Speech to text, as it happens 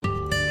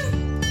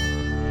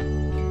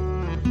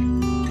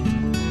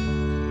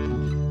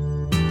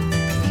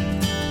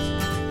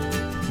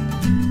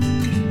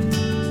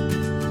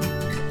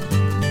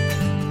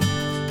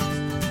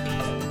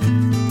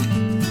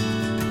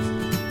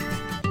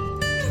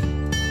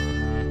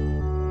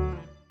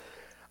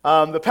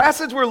The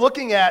passage we're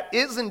looking at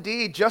is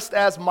indeed, just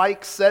as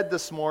Mike said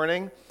this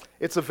morning,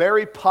 it's a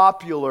very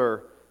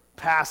popular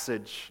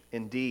passage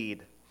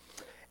indeed.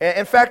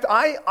 In fact,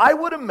 I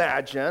would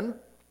imagine,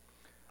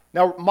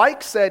 now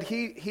Mike said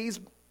he's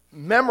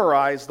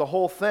memorized the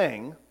whole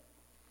thing.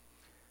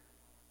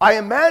 I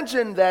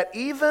imagine that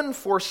even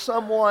for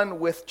someone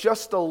with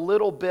just a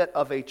little bit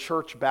of a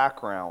church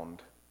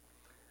background,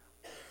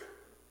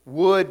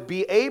 would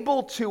be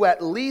able to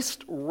at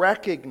least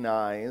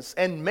recognize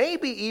and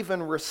maybe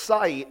even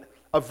recite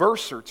a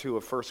verse or two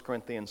of 1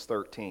 Corinthians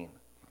 13.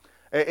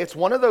 It's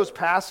one of those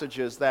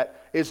passages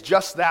that is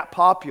just that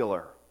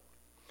popular.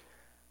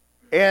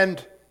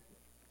 And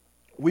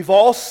we've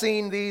all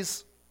seen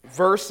these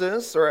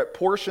verses or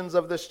portions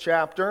of this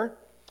chapter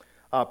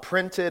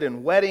printed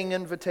in wedding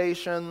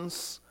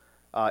invitations,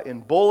 in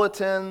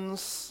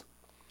bulletins,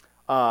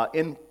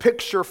 in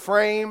picture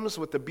frames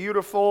with the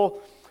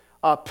beautiful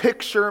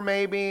picture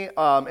maybe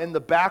in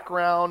the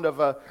background of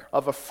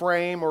a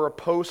frame or a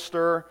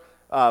poster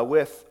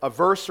with a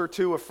verse or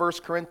two of 1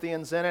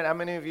 Corinthians in it. How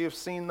many of you have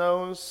seen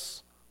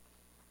those?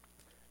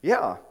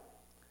 Yeah.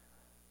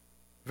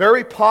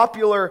 Very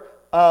popular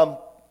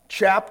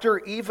chapter,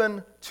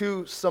 even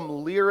to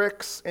some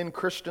lyrics in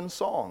Christian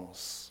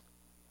songs.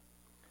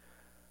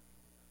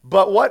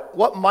 But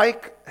what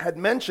Mike had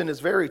mentioned is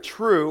very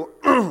true.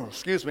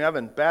 Excuse me, I've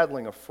been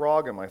battling a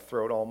frog in my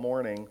throat all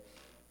morning.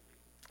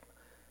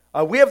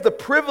 We have the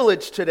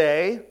privilege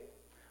today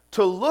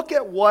to look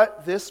at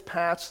what this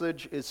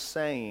passage is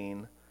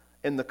saying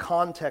in the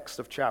context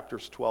of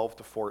chapters 12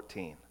 to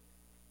 14.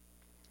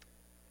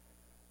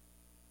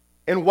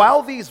 And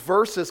while these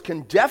verses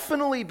can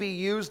definitely be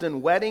used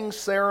in wedding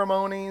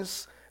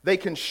ceremonies, they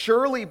can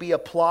surely be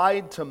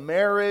applied to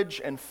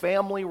marriage and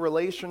family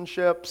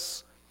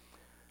relationships,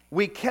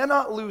 we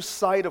cannot lose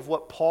sight of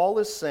what Paul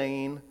is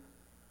saying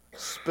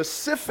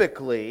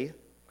specifically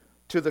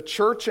to the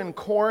church in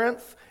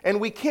Corinth,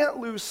 and we can't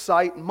lose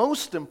sight,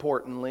 most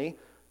importantly,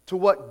 to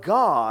what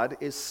God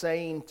is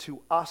saying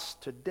to us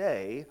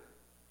today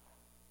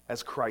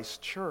as Christ's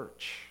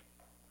church.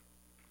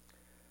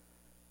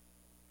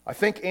 I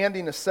think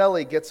Andy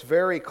Naselli gets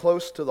very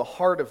close to the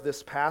heart of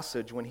this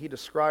passage when he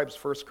describes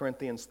 1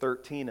 Corinthians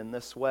 13 in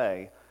this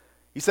way.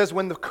 He says,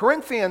 when the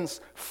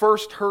Corinthians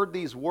first heard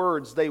these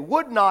words, they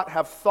would not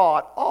have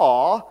thought,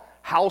 "Ah,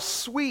 how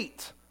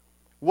sweet!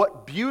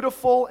 What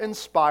beautiful,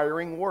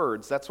 inspiring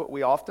words." That's what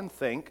we often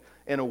think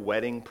in a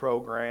wedding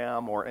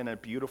program or in a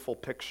beautiful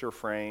picture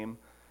frame.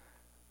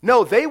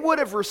 No, they would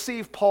have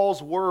received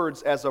Paul's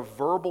words as a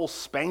verbal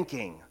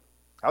spanking.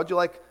 How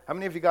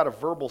many of you got a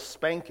verbal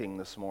spanking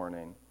this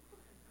morning?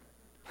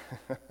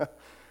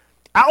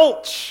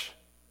 Ouch!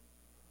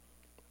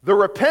 The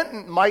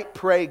repentant might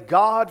pray,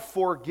 "God,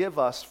 forgive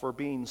us for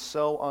being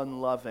so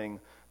unloving.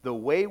 The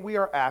way we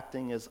are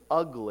acting is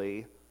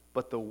ugly,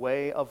 but the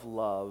way of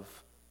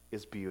love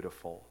is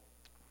beautiful."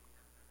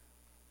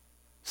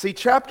 See,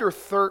 chapter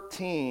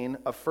 13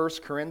 of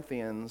 1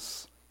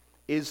 Corinthians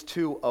is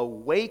to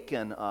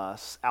awaken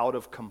us out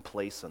of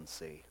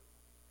complacency.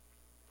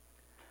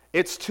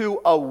 It's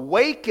to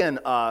awaken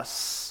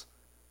us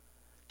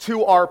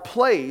to our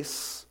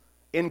place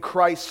in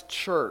Christ's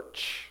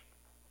church.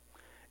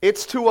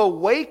 It's to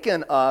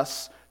awaken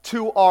us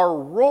to our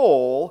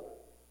role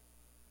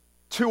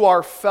to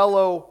our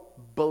fellow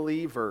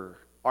believer,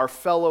 our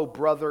fellow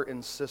brother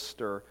and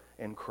sister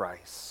in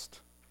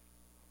Christ.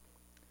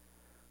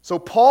 So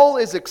Paul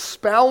is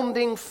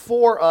expounding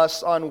for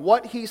us on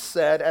what he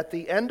said at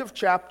the end of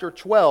chapter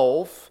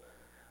 12.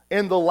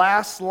 In the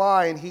last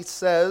line, he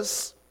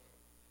says,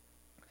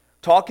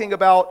 talking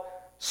about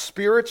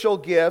spiritual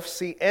gifts,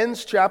 he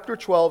ends chapter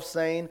 12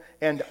 saying,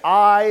 "And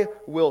I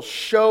will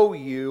show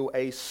you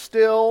a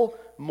still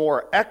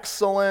more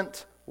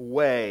excellent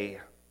way."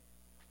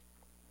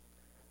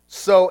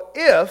 So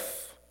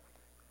if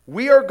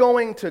we are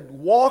going to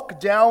walk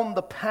down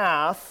the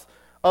path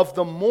of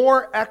the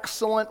more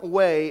excellent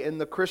way in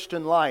the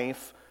Christian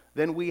life,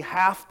 then we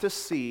have to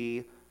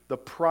see the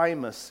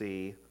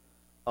primacy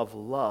of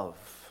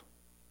love.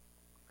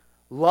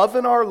 Love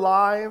in our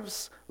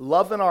lives,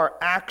 love in our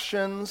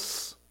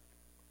actions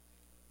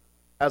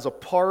as a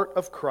part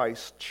of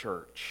Christ's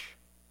church.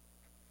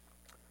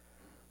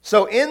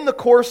 So in the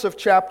course of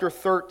chapter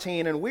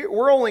 13, and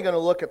we're only going to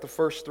look at the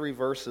first 3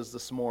 verses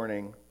this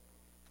morning,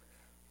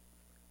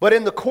 but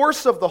in the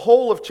course of the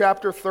whole of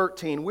chapter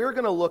 13, we're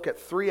going to look at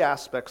 3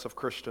 aspects of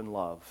Christian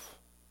love.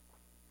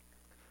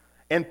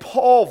 And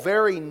Paul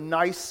very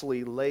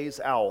nicely lays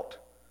out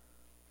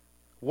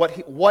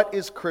what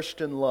is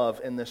Christian love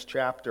in this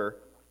chapter.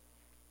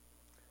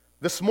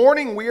 This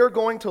morning we are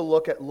going to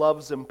look at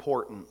love's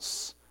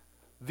importance,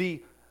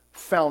 the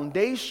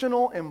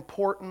foundational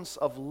importance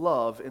of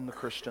love in the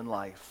Christian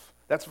life.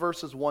 That's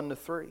verses 1 to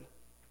 3.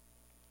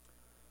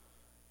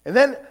 And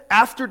then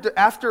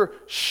after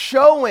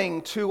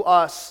showing to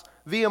us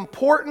the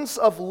importance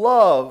of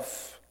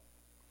love,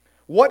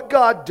 what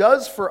God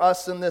does for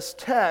us in this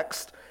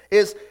text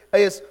is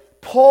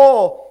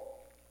Paul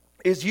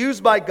is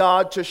used by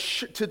God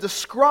to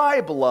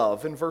describe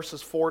love in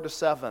verses 4 to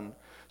 7.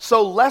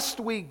 So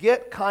lest we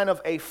get kind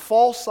of a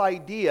false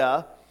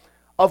idea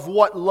of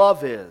what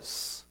love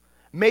is,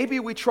 maybe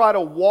we try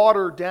to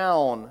water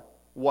down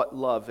what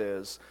love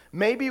is.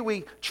 Maybe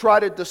we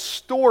try to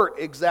distort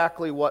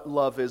exactly what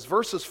love is.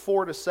 Verses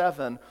 4 to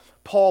 7,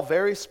 Paul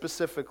very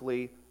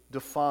specifically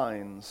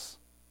describes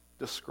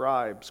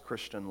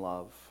Christian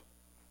love.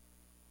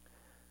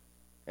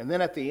 And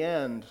then at the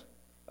end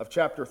of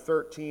chapter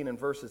 13 and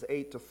verses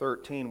 8 to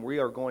 13, we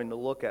are going to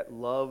look at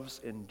love's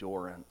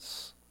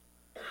endurance.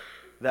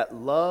 That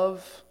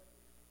love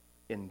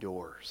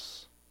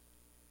endures.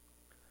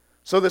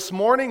 So this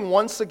morning,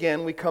 once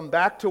again, we come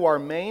back to our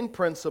main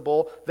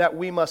principle that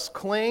we must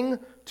cling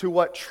to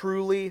what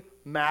truly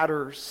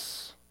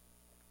matters.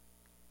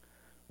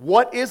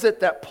 What is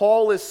it that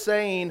Paul is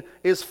saying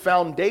is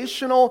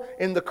foundational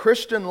in the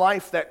Christian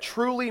life that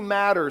truly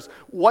matters?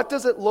 What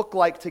does it look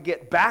like to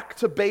get back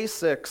to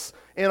basics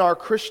in our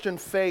Christian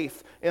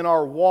faith, in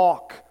our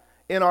walk,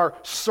 in our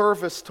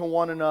service to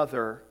one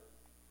another?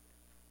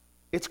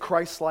 It's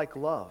Christ-like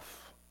love.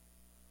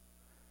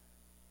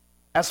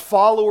 As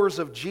followers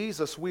of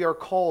Jesus, we are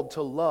called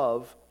to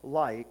love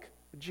like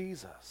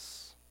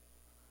Jesus.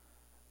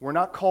 We're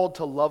not called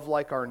to love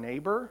like our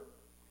neighbor.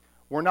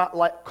 We're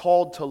not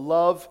called to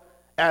love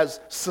as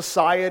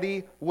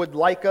society would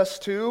like us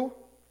to.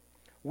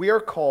 We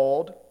are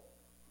called,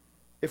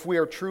 if we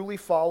are truly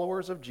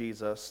followers of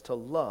Jesus, to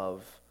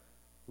love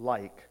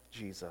like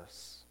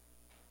Jesus.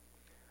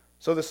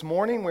 So this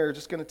morning we're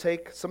just going to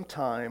take some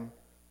time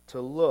to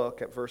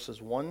look at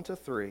verses 1 to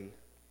 3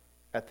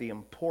 at the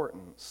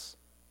importance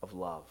of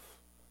love.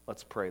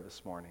 Let's pray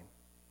this morning.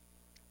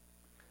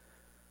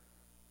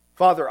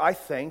 Father, I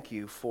thank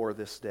you for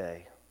this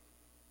day.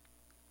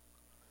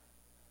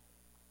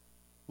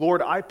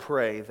 Lord, I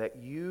pray that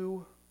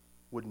you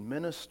would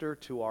minister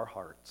to our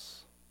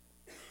hearts.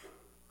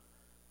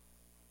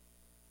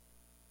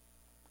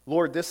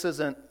 Lord, this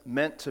isn't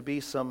meant to be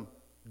some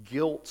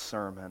guilt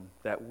sermon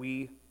that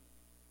we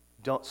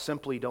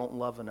simply don't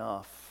love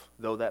enough,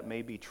 though that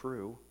may be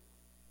true.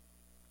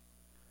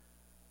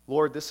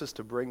 Lord, this is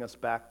to bring us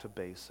back to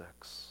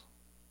basics.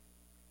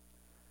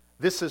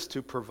 This is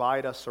to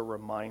provide us a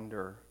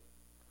reminder.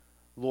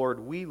 Lord,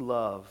 we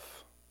love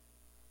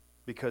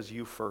because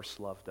you first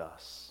loved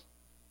us.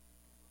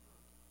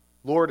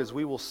 Lord, as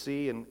we will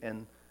see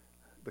in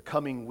the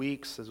coming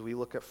weeks as we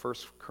look at 1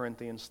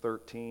 Corinthians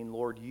 13,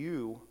 Lord,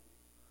 you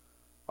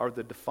are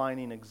the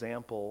defining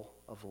example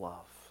of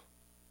love.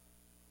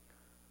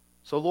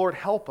 So, Lord,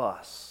 help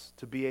us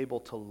to be able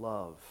to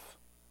love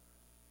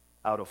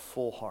out of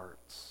full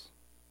hearts.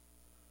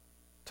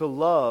 To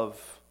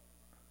love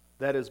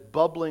that is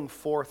bubbling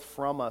forth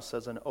from us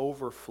as an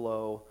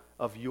overflow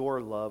of your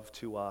love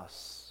to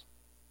us.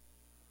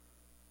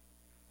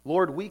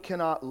 Lord, we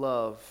cannot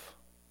love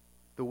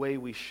the way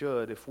we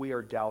should if we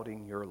are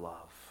doubting your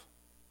love.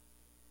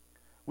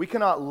 We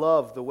cannot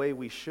love the way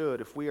we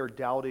should if we are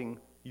doubting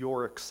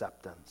your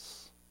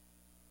acceptance.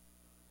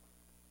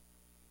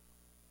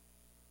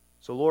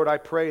 So, Lord, I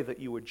pray that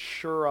you would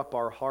sure up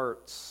our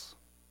hearts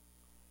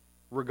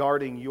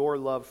regarding your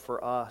love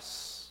for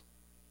us,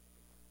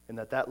 and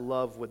that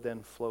love would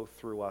then flow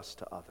through us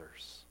to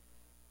others.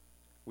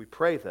 We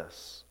pray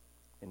this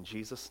in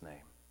Jesus'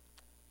 name.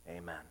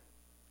 Amen.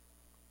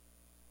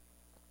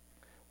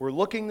 We're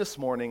looking this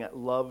morning at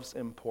love's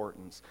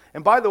importance.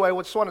 And by the way, I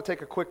just want to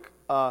take a quick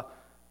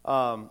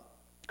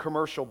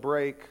commercial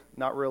break.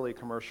 Not really a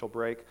commercial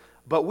break.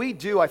 But we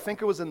do, I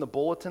think it was in the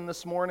bulletin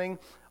this morning,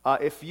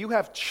 if you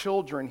have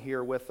children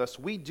here with us,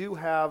 we do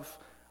have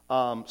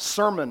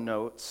sermon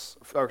notes,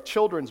 or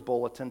children's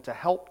bulletin to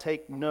help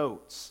take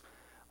notes.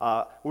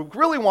 We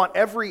really want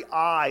every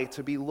eye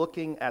to be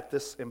looking at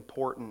this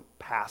important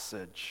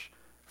passage,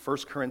 1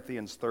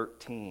 Corinthians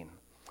 13.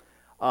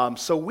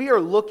 So we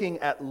are looking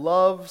at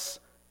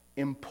love's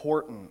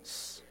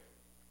importance.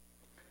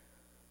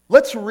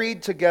 Let's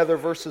read together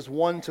verses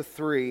 1 to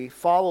 3.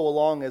 Follow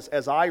along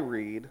as I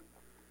read.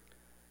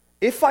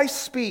 If I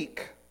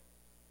speak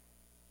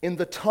in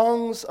the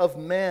tongues of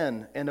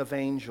men and of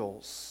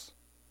angels,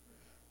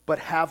 but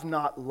have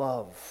not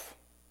love,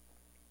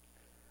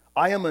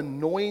 I am a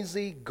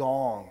noisy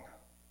gong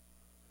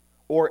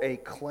or a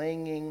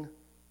clanging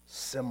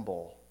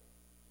cymbal.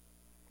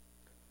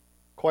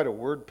 Quite a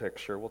word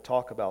picture. We'll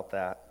talk about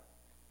that.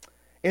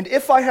 And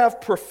if I have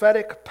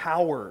prophetic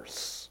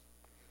powers,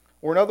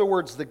 or in other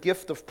words, the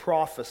gift of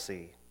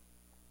prophecy,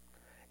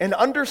 and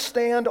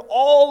understand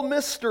all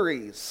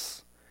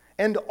mysteries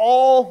and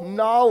all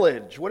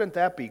knowledge, wouldn't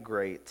that be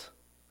great?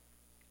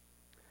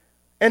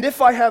 And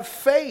if I have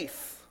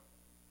faith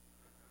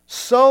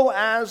so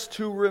as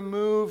to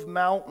remove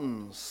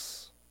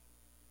mountains,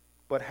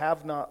 but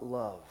have not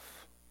love,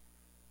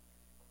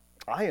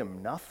 I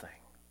am nothing.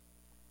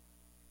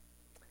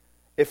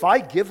 If I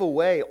give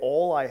away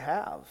all I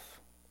have,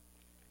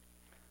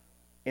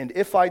 and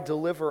if I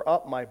deliver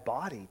up my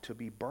body to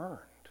be burned,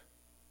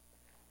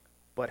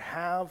 but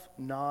have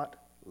not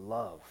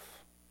love,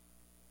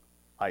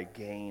 I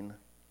gain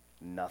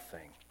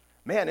nothing.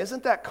 Man,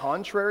 isn't that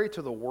contrary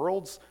to the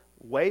world's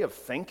way of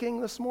thinking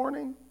this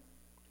morning?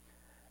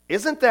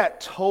 Isn't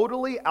that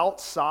totally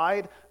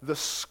outside the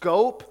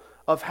scope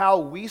of how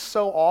we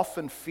so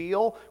often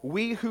feel?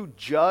 We who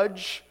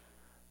judge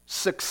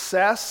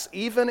success,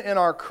 even in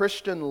our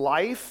Christian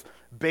life,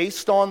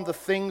 based on the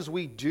things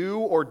we do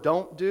or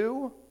don't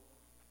do?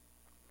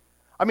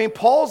 I mean,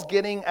 Paul's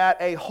getting at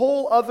a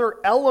whole other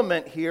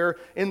element here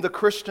in the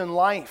Christian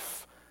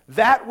life.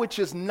 That which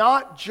is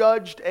not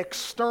judged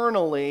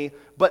externally,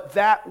 but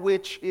that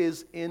which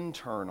is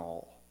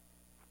internal.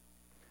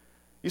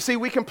 You see,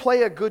 we can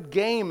play a good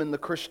game in the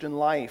Christian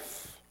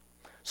life.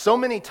 So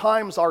many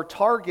times our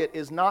target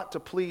is not to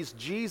please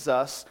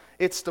Jesus,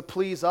 it's to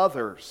please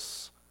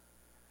others.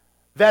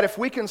 That if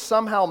we can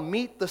somehow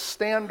meet the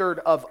standard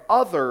of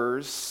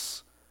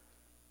others,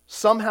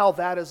 somehow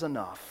that is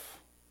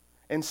enough.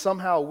 And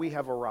somehow we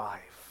have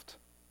arrived.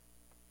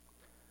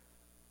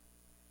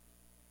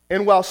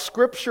 And while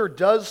Scripture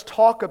does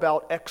talk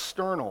about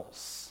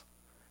externals,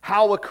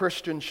 how a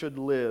Christian should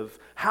live,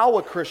 how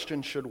a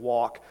Christian should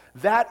walk,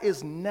 that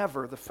is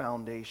never the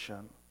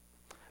foundation.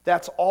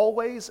 That's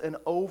always an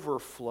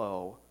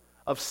overflow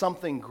of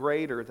something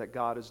greater that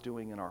God is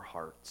doing in our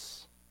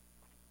hearts.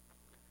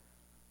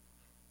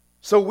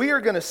 So we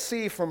are going to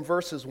see from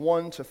verses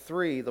 1 to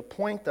 3, the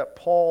point that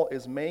Paul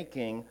is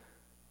making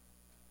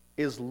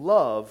is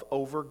love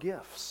over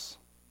gifts.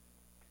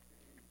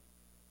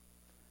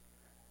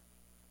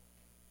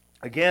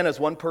 Again, as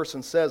one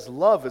person says,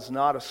 love is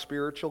not a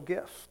spiritual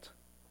gift.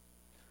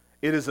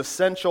 It is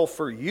essential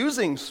for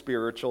using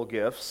spiritual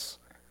gifts,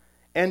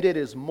 and it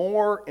is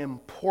more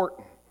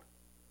important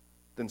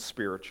than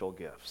spiritual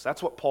gifts.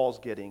 That's what Paul's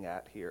getting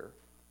at here.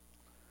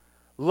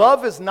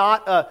 Love is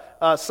not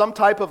some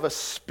type of a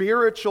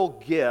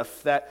spiritual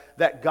gift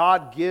that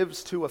God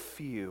gives to a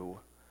few.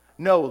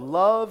 No,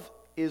 love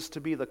is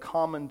to be the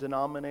common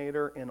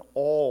denominator in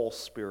all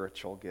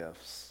spiritual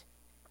gifts.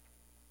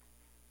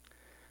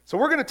 So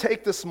we're going to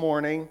take this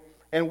morning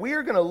and we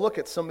are going to look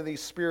at some of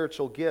these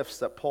spiritual gifts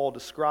that Paul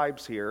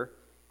describes here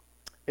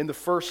in the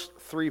first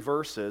 3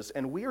 verses,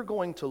 and we are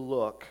going to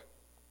look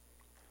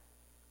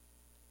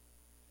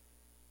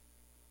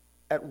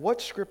at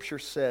what Scripture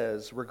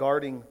says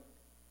regarding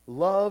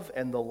love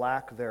and the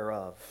lack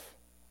thereof.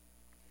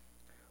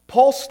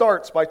 Paul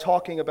starts by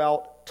talking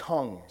about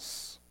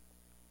tongues.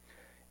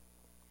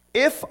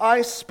 If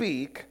I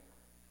speak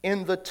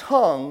in the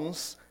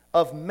tongues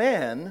of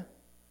men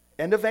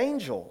and of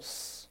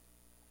angels.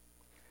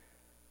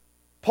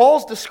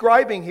 Paul's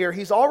describing here,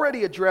 he's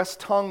already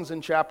addressed tongues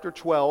in chapter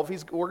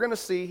 12. We're going to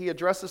see he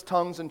addresses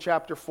tongues in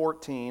chapter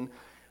 14.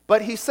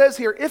 But he says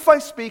here, if I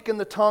speak in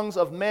the tongues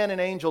of men and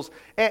angels,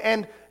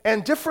 and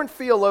different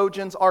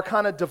theologians are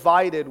kind of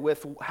divided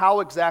with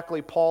how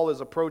exactly Paul is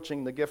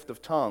approaching the gift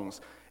of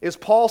tongues. Is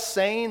Paul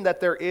saying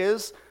that there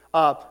is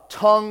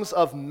tongues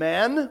of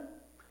men,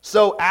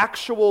 so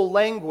actual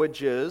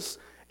languages,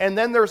 and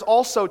then there's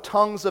also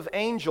tongues of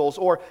angels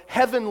or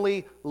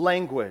heavenly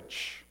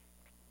language?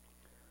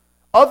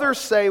 Others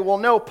say, well,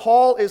 no,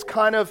 Paul is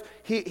kind of,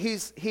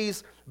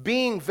 he's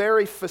being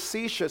very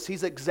facetious.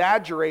 He's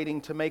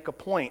exaggerating to make a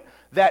point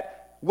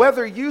that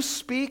whether you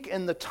speak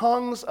in the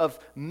tongues of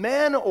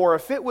men or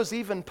if it was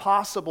even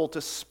possible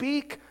to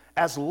speak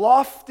as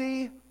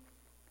lofty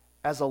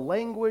as a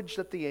language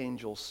that the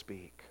angels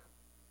speak,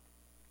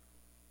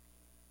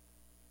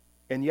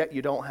 and yet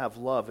you don't have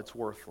love, it's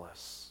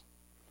worthless.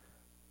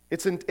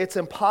 It's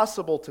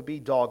impossible to be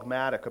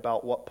dogmatic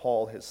about what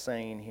Paul is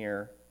saying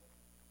here.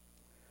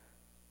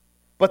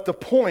 But the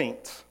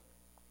point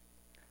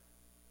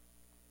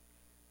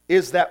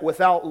is that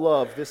without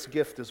love, this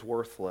gift is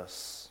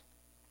worthless.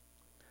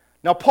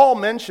 Now, Paul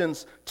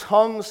mentions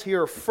tongues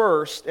here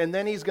first, and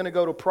then he's going to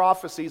go to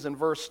prophecies in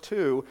verse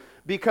 2,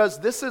 because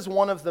this is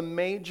one of the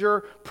major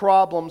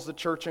problems the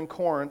church in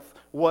Corinth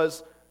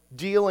was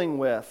dealing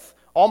with.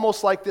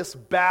 Almost like this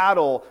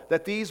battle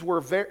that these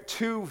were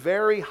two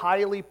very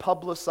highly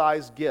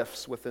publicized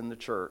gifts within the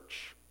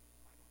church.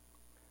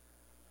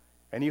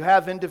 And you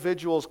have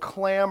individuals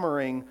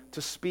clamoring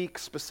to speak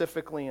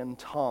specifically in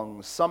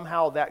tongues.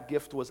 Somehow that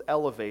gift was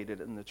elevated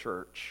in the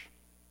church.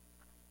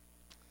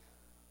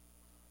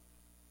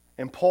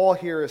 And Paul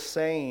here is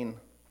saying,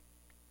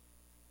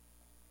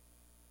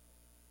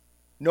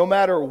 no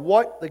matter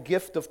what the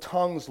gift of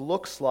tongues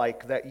looks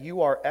like that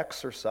you are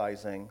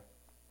exercising,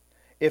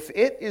 if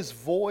it is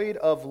void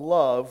of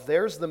love,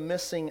 there's the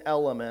missing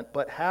element,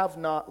 but have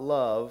not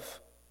love.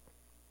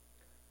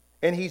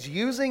 And he's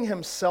using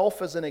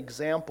himself as an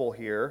example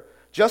here.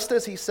 Just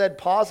as he said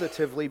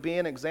positively,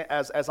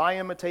 as I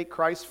imitate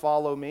Christ,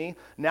 follow me.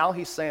 Now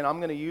he's saying, I'm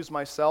going to use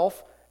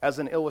myself as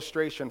an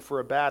illustration for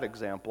a bad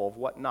example of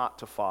what not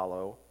to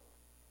follow.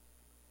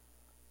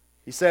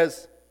 He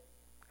says,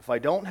 if I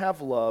don't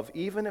have love,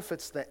 even if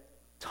it's the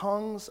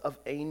tongues of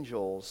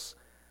angels,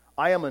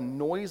 I am a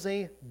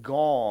noisy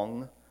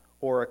gong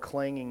or a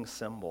clanging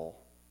cymbal.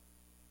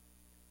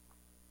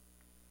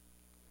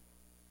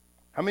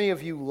 How many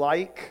of you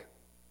like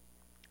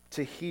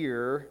to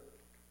hear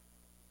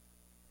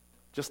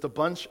just a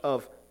bunch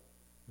of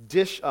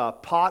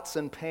pots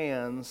and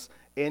pans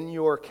in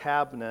your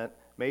cabinet,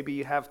 maybe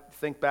you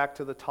think back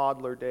to the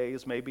toddler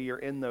days, maybe you're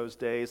in those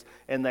days,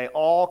 and they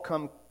all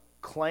come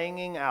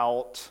clanging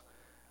out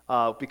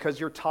because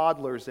your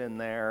toddler's in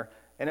there,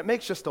 and it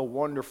makes just a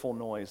wonderful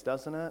noise,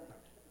 doesn't it?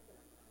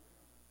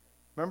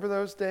 Remember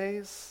those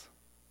days?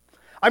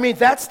 I mean,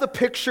 that's the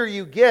picture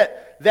you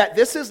get, that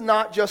this is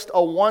not just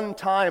a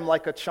one-time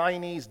like a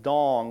Chinese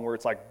dong where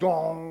it's like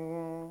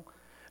dong.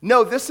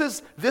 No, this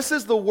is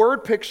the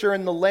word picture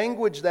and the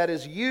language that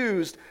is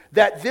used,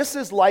 that this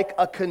is like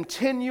a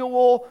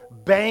continual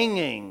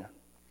banging.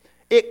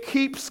 It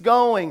keeps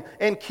going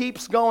and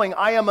keeps going.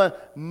 I am a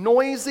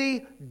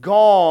noisy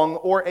gong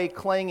or a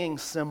clanging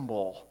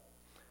cymbal.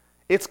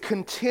 It's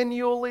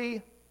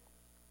continually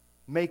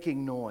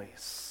making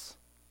noise.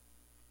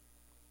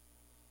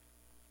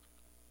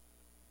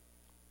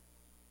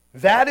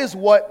 That is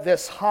what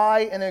this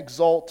high and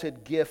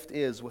exalted gift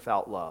is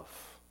without love.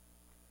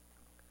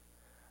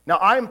 Now,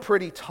 I'm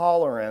pretty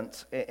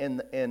tolerant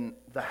in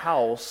the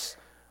house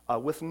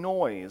with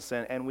noise,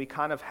 and we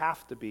kind of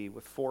have to be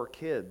with 4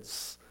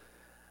 kids.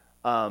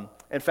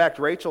 In fact,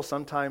 Rachel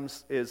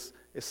sometimes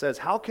says,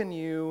 how can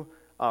you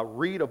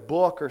read a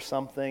book or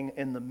something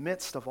in the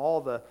midst of all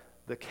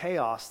the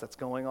chaos that's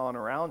going on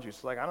around you?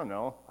 It's like, I don't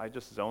know, I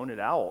just zone it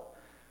out.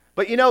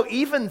 But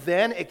even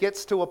then it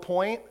gets to a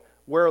point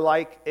where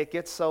it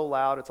gets so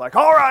loud, it's like,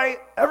 all right,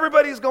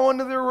 everybody's going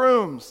to their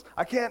rooms.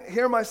 I can't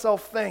hear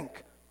myself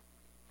think.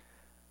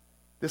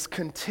 This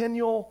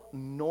continual,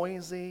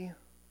 noisy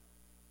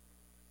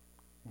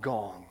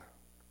gong.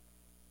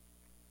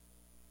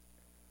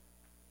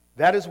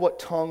 That is what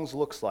tongues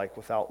looks like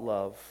without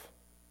love.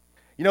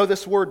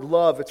 This word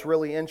love, it's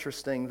really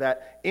interesting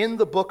that in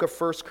the book of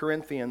 1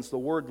 Corinthians, the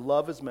word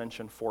love is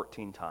mentioned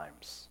 14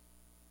 times.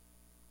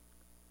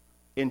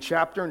 In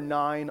chapter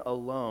 9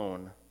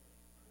 alone,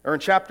 or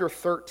in chapter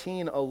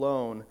 13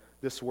 alone,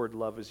 this word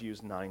love is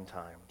used 9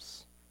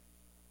 times.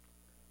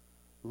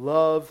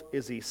 Love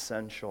is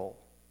essential.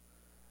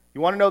 You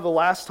want to know the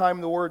last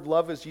time the word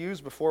love is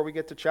used before we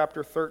get to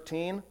chapter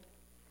 13?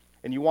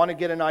 And you want to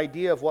get an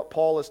idea of what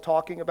Paul is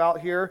talking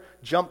about here?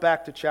 Jump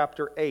back to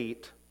chapter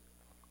 8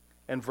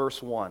 and verse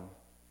 1.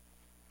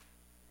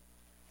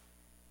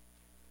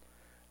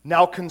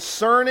 Now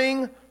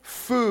concerning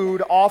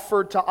food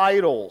offered to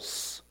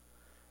idols,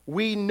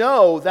 we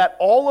know that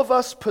all of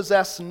us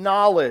possess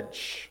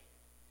knowledge.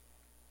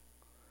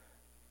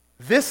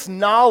 This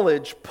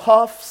knowledge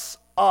puffs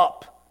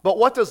up. But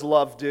what does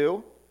love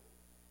do?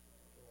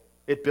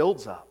 It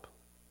builds up.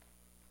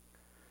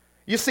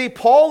 You see,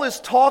 Paul is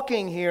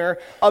talking here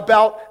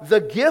about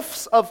the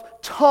gifts of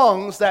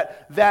tongues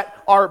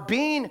that are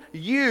being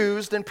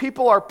used, and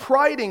people are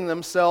priding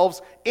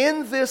themselves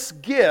in this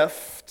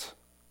gift.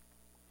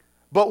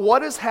 But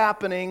what is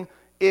happening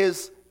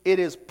is it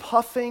is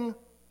puffing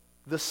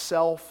the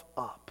self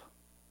up.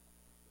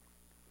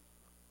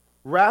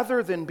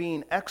 Rather than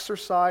being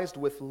exercised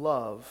with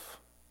love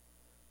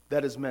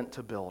that is meant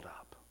to build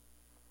up.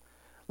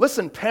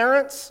 Listen,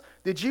 parents,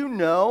 did you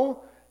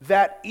know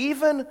that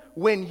even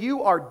when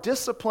you are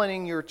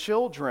disciplining your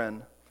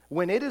children,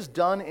 when it is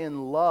done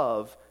in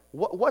love,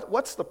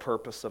 what's the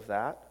purpose of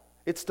that?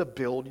 It's to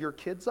build your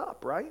kids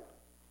up, right?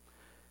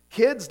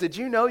 Kids, did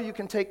you know you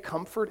can take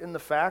comfort in the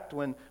fact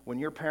when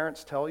your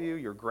parents tell you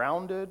you're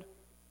grounded,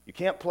 you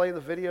can't play the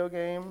video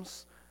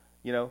games,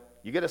 you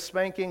get a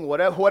spanking,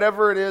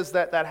 whatever it is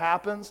that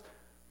happens,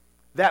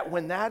 that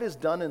when that is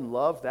done in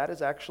love, that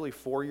is actually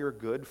for your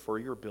good, for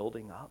your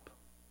building up.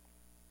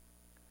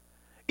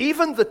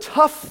 Even the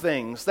tough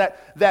things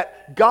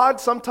that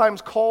God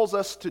sometimes calls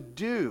us to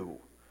do,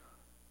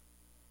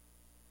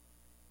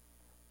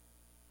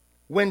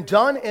 when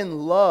done in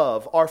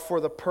love, are for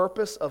the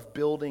purpose of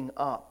building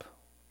up.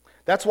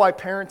 That's why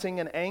parenting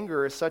in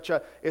anger is such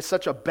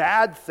a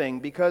bad thing,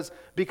 because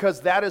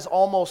that is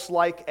almost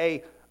like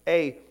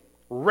a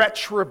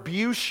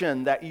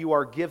retribution that you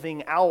are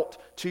giving out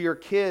to your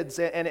kids,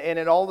 and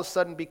it all of a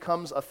sudden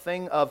becomes a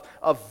thing of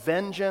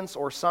vengeance,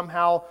 or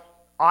somehow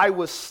I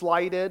was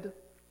slighted.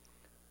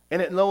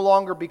 And it no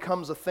longer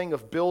becomes a thing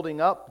of building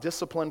up,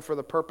 discipline for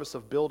the purpose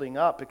of building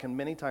up. It can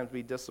many times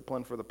be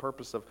discipline for the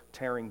purpose of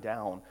tearing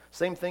down.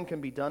 Same thing can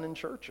be done in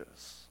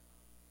churches.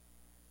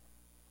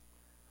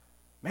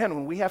 Man,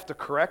 when we have to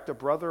correct a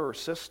brother or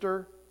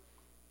sister,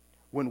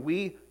 when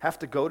we have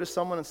to go to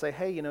someone and say,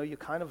 hey, you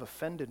kind of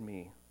offended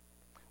me.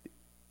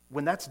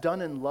 When that's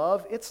done in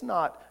love, it's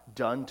not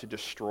done to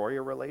destroy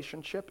a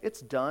relationship. It's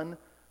done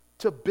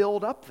to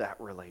build up that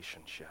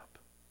relationship.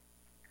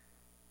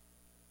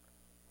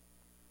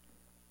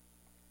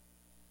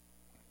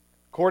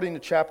 According to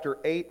chapter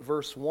 8,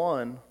 verse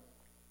 1,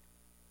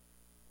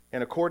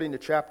 and according to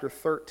chapter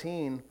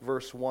 13,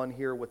 verse 1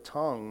 here with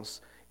tongues,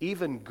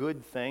 even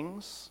good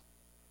things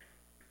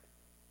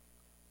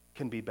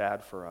can be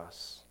bad for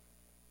us.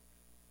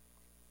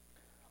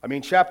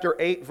 Chapter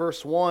 8,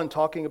 verse 1,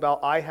 talking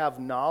about I have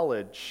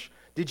knowledge.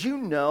 Did you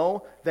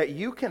know that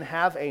you can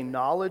have a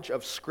knowledge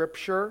of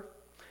Scripture?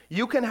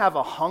 You can have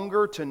a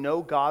hunger to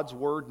know God's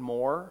Word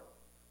more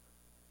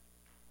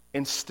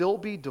and still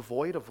be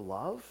devoid of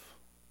love?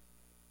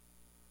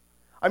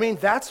 I mean,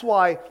 that's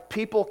why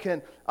people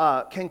can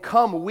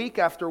come week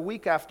after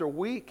week after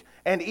week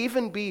and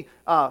even be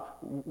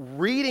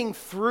reading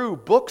through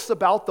books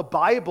about the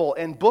Bible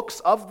and books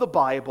of the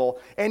Bible,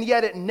 and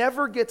yet it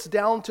never gets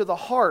down to the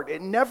heart.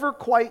 It never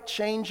quite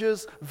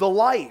changes the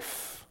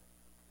life.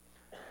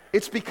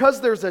 It's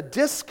because there's a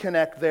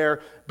disconnect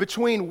there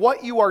between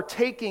what you are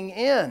taking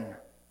in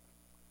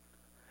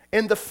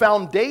and the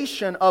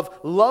foundation of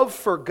love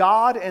for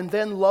God and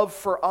then love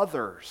for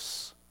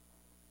others.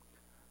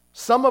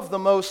 Some of the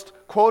most,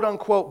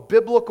 quote-unquote,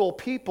 biblical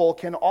people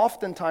can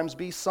oftentimes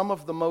be some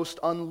of the most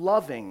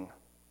unloving.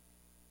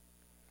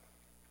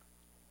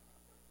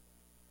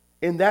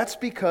 And that's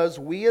because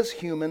we as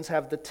humans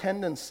have the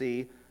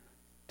tendency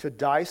to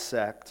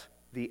dissect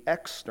the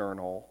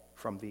external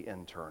from the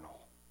internal.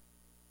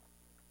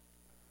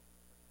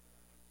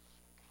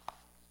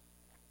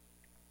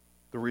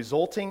 The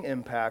resulting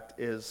impact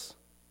is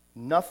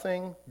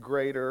nothing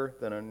greater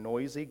than a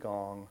noisy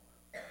gong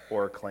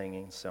or a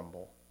clanging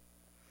cymbal.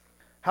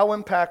 How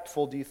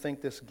impactful do you think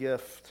this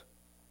gift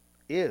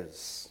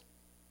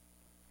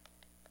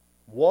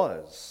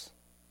was,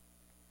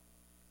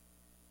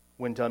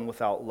 when done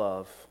without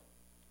love?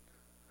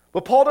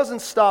 But Paul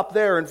doesn't stop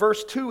there. In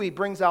verse 2, he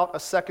brings out a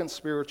second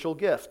spiritual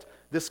gift,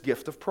 this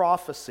gift of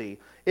prophecy.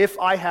 If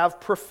I have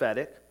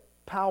prophetic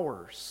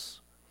powers.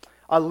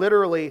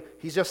 Literally,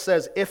 he just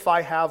says, if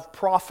I have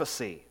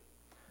prophecy.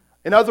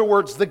 In other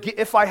words,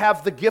 if I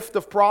have the gift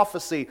of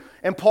prophecy.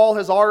 And Paul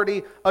has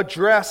already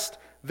addressed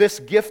this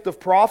gift of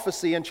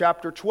prophecy in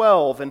chapter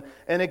 12.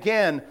 And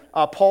again,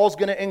 Paul's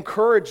going to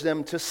encourage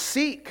them to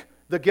seek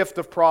the gift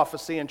of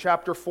prophecy in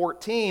chapter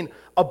 14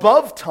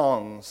 above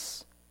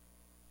tongues.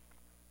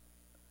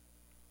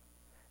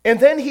 And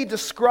then he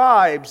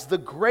describes the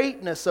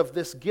greatness of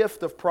this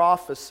gift of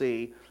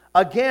prophecy.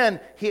 Again,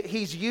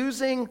 he's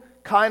using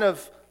kind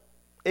of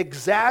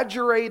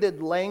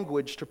exaggerated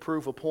language to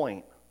prove a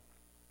point.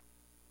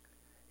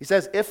 He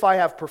says, if I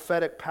have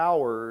prophetic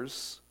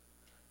powers,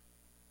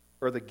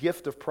 or the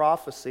gift of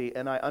prophecy,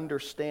 and I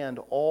understand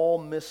all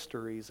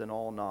mysteries and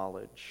all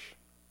knowledge.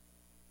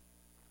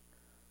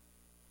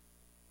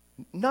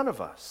 None of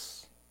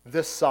us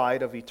this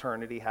side of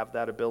eternity have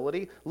that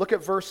ability. Look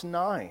at verse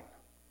 9.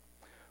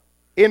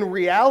 In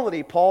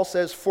reality, Paul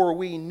says, for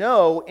we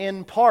know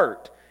in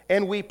part,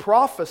 and we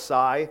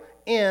prophesy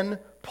in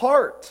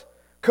part.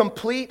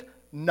 Complete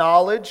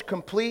knowledge,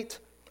 complete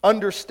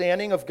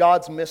understanding of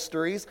God's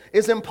mysteries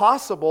is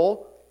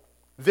impossible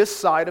this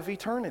side of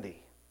eternity.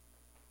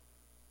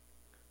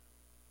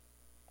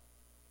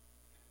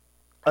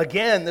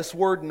 Again, this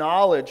word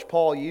knowledge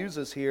Paul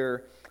uses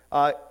here,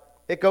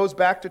 it goes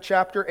back to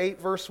chapter 8,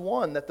 verse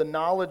 1, that the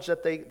knowledge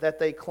that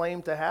they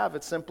claim to have,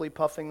 it's simply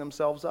puffing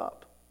themselves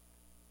up.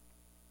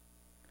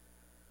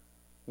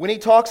 When he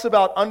talks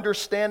about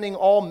understanding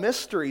all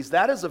mysteries,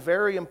 that is a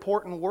very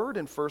important word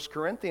in 1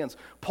 Corinthians.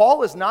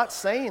 Paul is not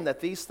saying that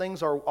these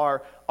things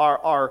are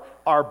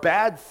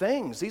bad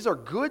things. These are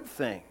good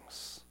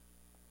things.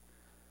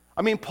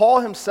 I mean, Paul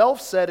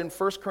himself said in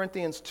 1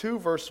 Corinthians 2,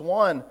 verse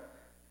 1,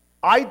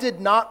 I did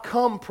not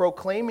come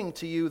proclaiming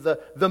to you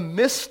the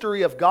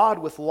mystery of God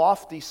with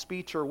lofty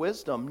speech or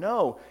wisdom.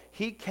 No,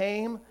 he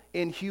came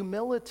in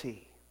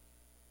humility.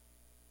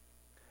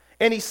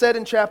 And he said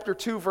in chapter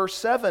 2, verse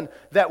 7,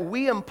 that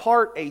we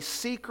impart a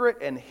secret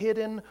and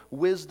hidden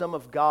wisdom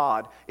of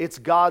God. It's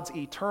God's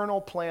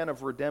eternal plan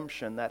of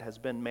redemption that has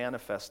been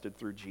manifested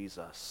through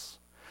Jesus.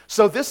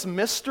 So this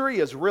mystery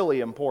is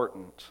really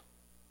important.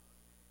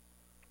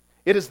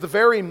 It is the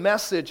very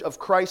message of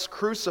Christ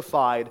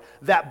crucified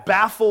that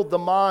baffled the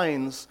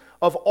minds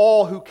of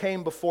all who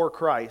came before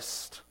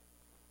Christ.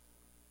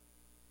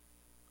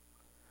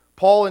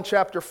 Paul in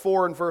chapter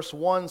 4 and verse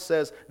 1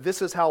 says,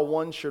 this is how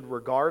one should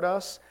regard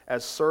us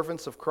as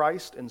servants of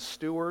Christ and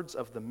stewards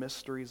of the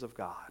mysteries of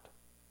God.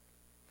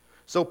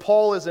 So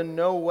Paul is in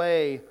no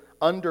way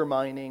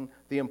undermining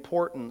the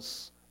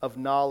importance of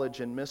knowledge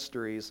and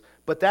mysteries,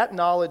 but that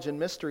knowledge and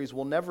mysteries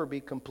will never be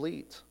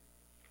complete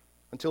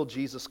until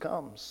Jesus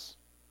comes.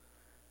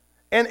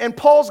 And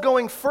Paul's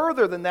going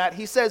further than that.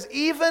 He says,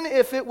 even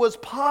if it was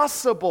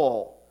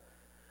possible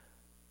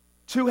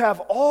to have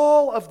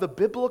all of the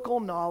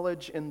biblical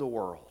knowledge in the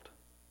world,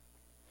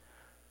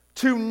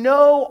 to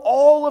know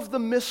all of the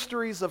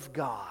mysteries of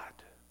God.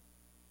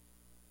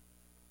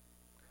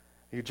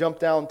 You jump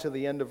down to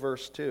the end of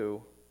verse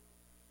 2.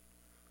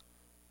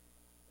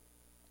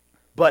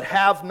 But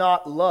have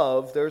not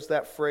love, there's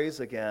that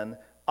phrase again,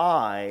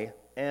 I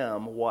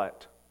am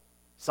what?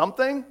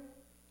 Something?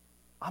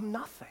 I'm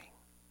nothing.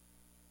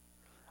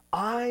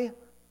 I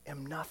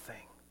am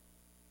nothing.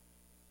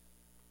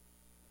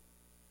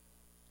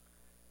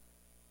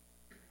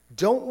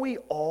 Don't we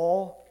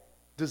all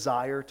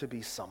desire to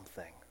be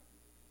something?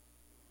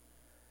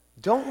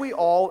 Don't we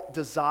all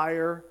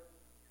desire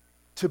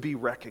to be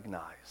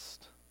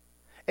recognized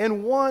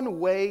in one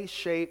way,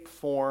 shape,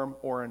 form,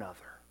 or another?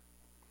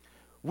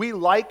 We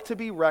like to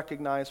be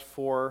recognized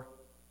for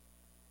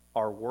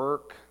our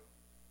work,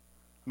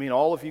 I mean,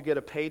 all of you get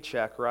a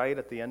paycheck, right,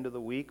 at the end of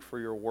the week for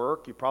your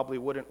work. You probably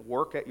wouldn't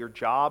work at your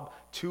job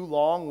too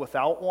long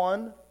without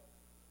one.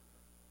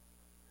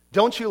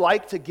 Don't you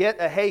like to get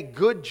a, hey,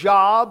 good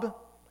job,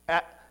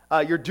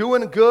 you're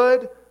doing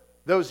good,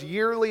 those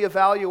yearly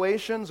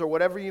evaluations or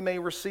whatever you may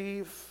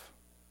receive?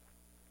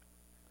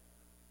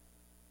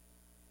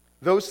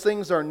 Those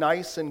things are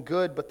nice and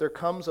good, but there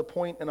comes a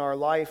point in our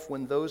life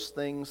when those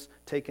things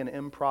take an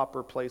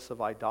improper place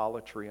of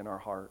idolatry in our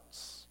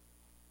hearts.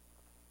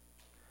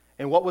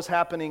 And what was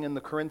happening in the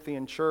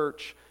Corinthian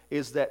church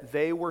is that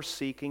they were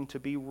seeking to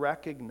be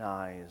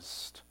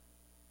recognized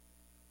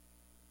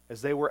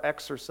as they were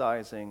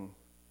exercising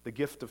the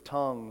gift of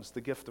tongues,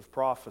 the gift of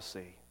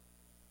prophecy.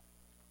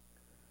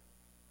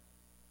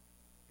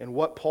 And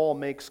what Paul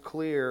makes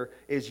clear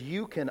is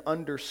you can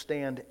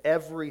understand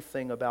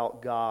everything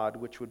about God,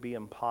 which would be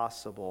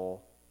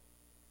impossible.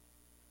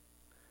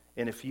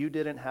 And if you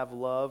didn't have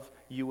love,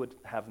 you would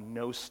have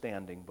no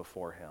standing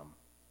before Him.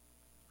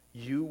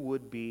 You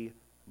would be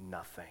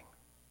nothing.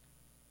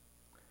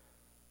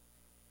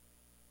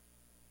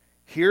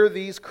 Here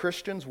these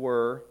Christians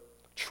were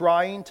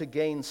trying to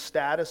gain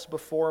status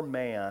before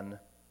man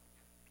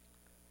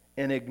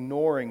and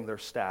ignoring their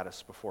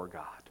status before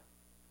God.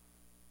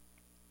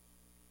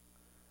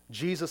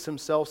 Jesus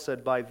himself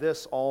said, "By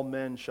this all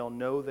men shall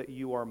know that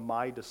you are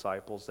my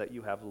disciples, that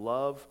you have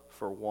love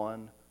for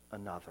one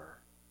another."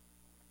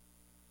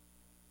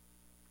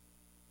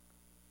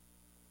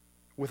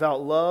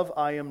 Without love,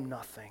 I am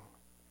nothing.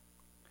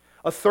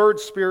 A third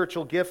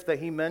spiritual gift that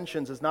he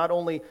mentions is not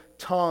only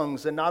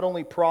tongues and not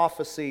only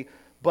prophecy,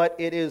 but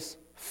it is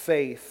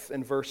faith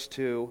in verse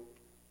 2.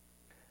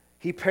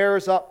 He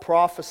pairs up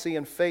prophecy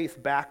and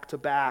faith back to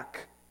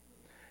back.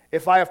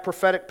 If I have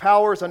prophetic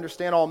powers,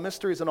 understand all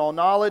mysteries and all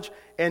knowledge,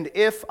 and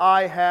if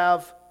I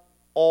have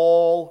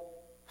all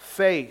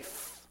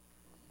faith.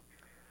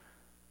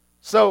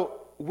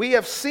 So we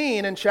have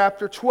seen in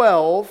chapter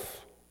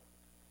 12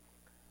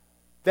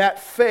 that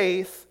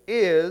faith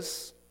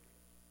is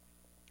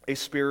a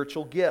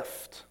spiritual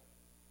gift.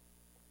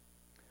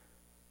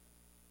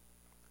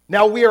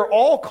 Now we are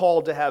all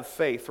called to have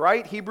faith,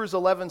 right? Hebrews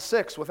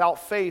 11:6, without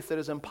faith it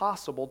is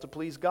impossible to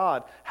please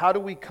God. How do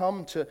we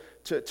come to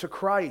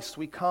Christ?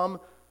 We come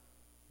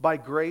by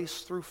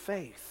grace through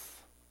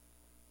faith.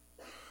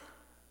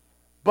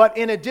 But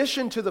in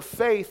addition to the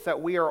faith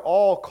that we are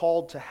all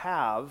called to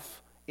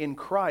have in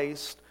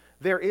Christ,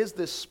 there is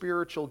this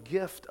spiritual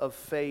gift of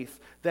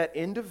faith that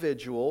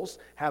individuals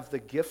have the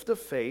gift of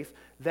faith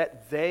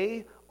that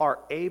they are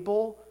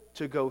able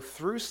to go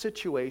through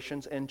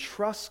situations and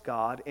trust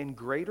God in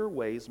greater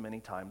ways many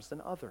times than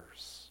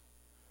others.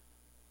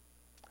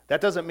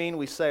 That doesn't mean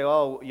we say,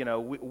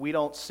 we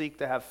don't seek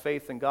to have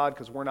faith in God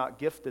because we're not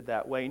gifted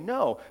that way.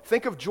 No.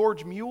 Think of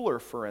George Mueller,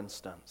 for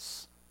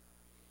instance.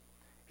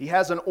 He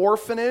has an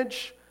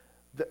orphanage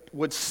that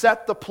would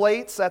set the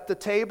plates at the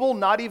table,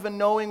 not even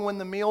knowing when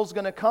the meal's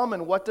going to come.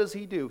 And what does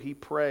he do? He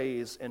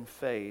prays in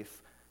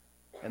faith,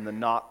 and the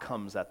knock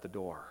comes at the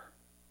door.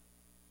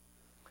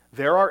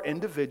 There are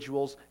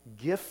individuals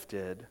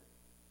gifted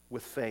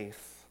with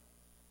faith.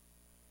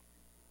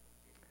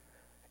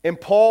 And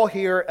Paul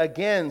here,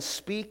 again,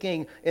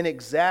 speaking in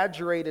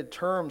exaggerated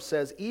terms,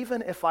 says,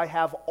 even if I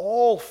have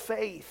all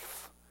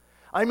faith,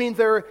 I mean,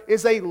 there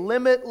is a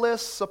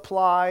limitless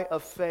supply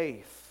of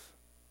faith.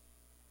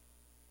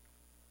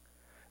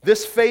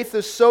 This faith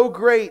is so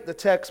great, the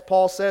text,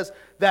 Paul says,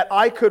 that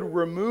I could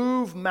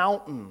remove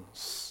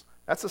mountains.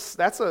 That's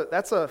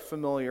a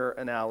familiar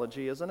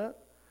analogy, isn't it?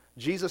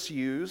 Jesus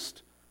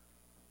used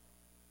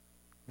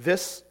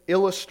this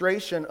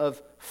illustration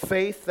of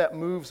faith that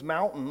moves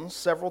mountains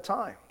several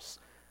times.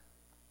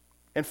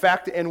 In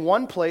fact, in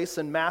one place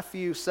in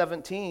Matthew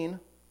 17,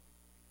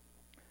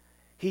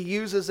 he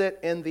uses it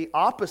in the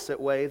opposite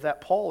way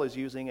that Paul is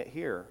using it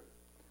here.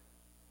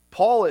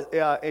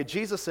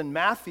 Jesus in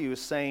Matthew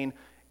is saying,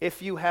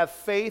 if you have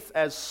faith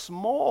as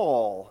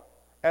small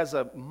as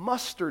a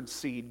mustard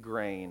seed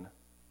grain,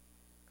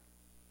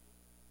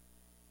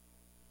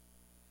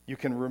 you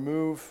can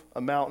remove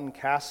a mountain,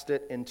 cast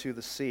it into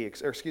the sea.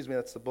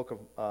 That's the book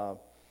of...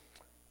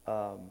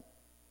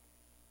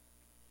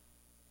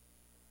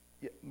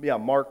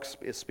 Mark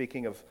is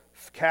speaking of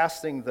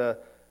casting the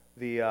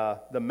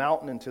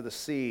mountain into the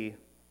sea.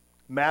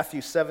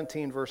 Matthew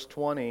 17, verse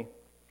 20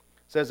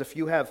 says, if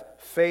you have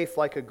faith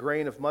like a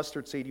grain of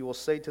mustard seed, you will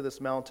say to this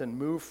mountain,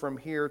 move from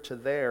here to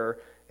there,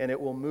 and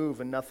it will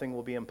move, and nothing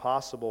will be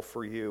impossible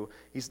for you.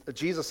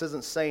 Jesus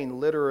isn't saying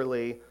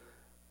literally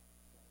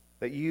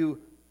that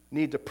you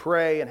need to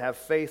pray and have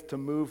faith to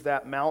move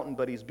that mountain,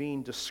 but he's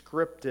being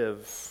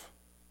descriptive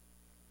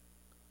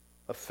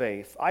of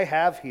faith. I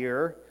have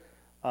here,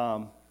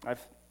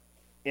 I've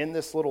in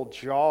this little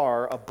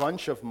jar, a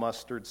bunch of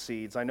mustard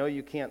seeds. I know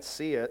you can't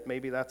see it.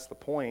 Maybe that's the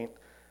point.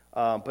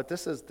 But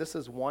this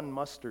is one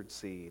mustard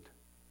seed.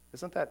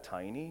 Isn't that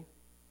tiny? In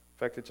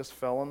fact, it just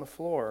fell on the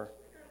floor.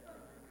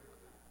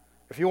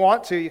 If you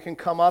want to, you can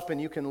come up and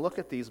you can look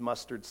at these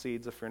mustard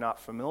seeds if you're not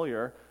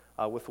familiar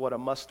with what a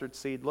mustard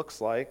seed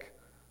looks like.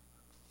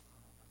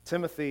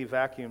 Timothy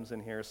vacuums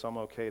in here, so I'm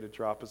okay to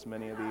drop as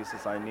many of these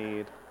as I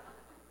need.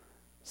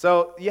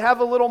 So you have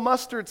a little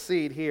mustard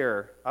seed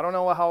here. I don't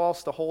know how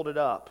else to hold it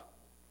up.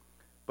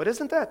 But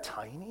isn't that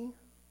tiny?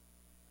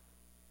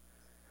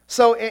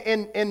 So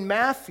in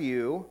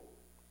Matthew,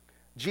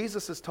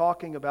 Jesus is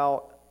talking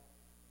about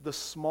the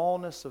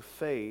smallness of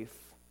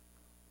faith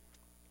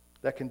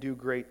that can do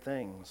great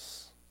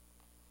things.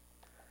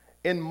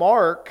 In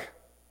Mark,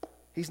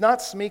 he's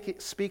not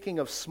speaking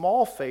of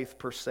small faith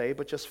per se,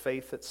 but just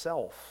faith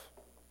itself,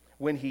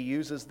 when he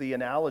uses the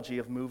analogy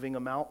of moving a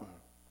mountain.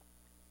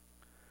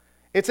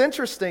 It's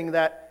interesting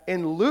that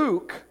in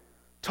Luke,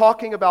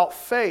 talking about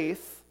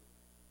faith,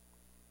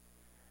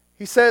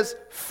 he says,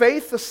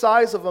 faith the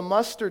size of a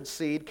mustard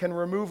seed can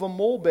remove a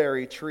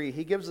mulberry tree.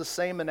 He gives the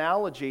same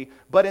analogy.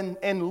 But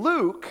in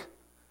Luke,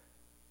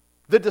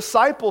 the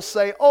disciples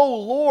say,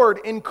 "Oh Lord,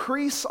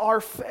 increase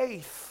our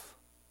faith."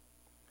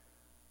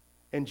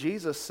 And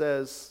Jesus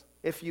says,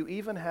 if you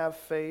even have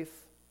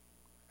faith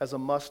as a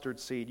mustard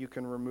seed, you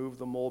can remove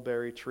the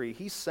mulberry tree.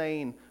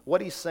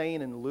 What he's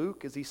saying in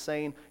Luke is he's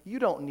saying, you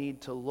don't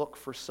need to look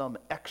for some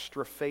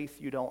extra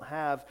faith you don't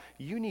have.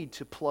 You need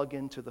to plug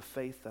into the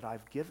faith that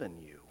I've given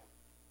you.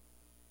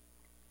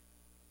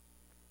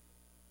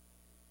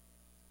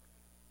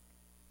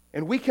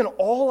 And we can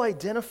all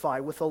identify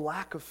with a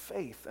lack of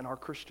faith in our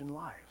Christian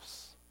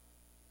lives.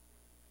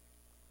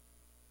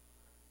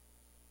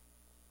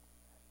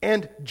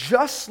 And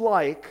just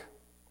like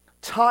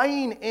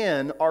tying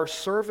in our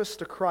service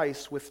to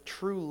Christ with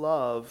true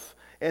love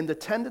and the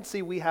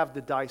tendency we have to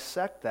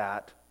dissect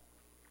that,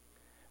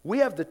 we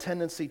have the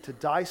tendency to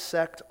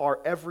dissect our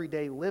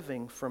everyday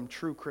living from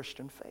true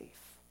Christian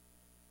faith.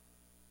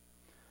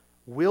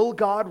 Will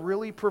God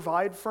really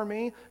provide for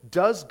me?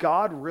 Does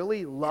God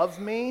really love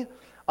me?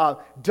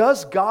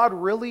 Does God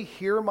really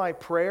hear my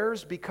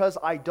prayers because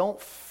I don't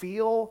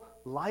feel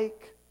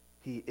like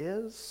He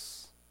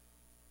is?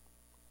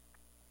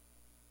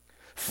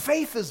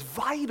 Faith is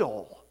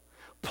vital.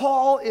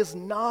 Paul is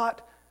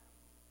not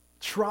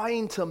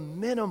trying to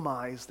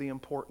minimize the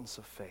importance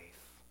of faith.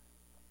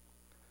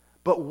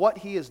 But what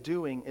he is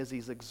doing is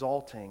he's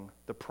exalting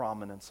the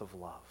prominence of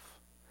love.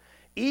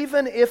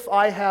 Even if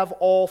I have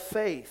all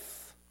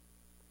faith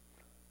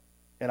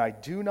and I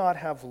do not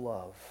have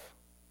love,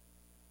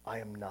 I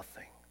am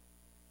nothing.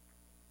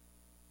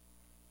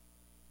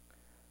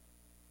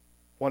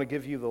 I want to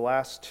give you the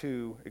last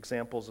two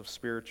examples of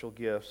spiritual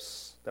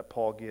gifts that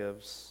Paul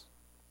gives.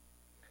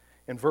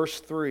 In verse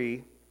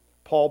 3,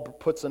 Paul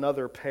puts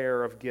another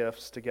pair of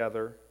gifts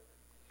together.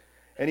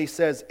 And he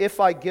says, if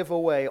I give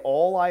away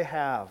all I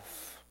have,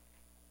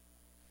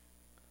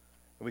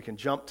 and we can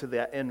jump to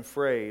that end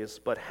phrase,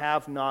 but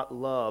have not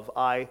love,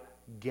 I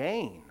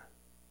gain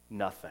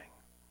nothing.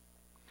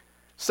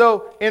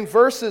 So in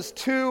verses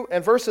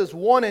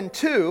 1 and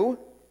 2,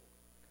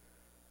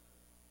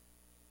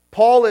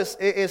 Paul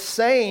is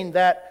saying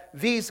that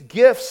these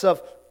gifts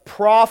of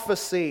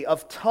prophecy,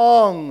 of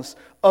tongues,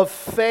 of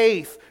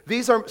faith,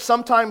 these are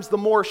sometimes the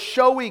more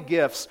showy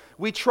gifts.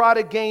 We try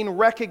to gain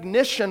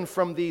recognition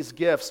from these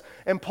gifts.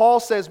 And Paul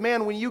says,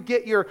 man, when you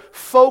get your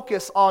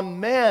focus on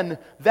men,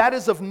 that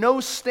is of no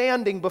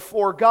standing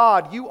before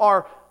God. You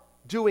are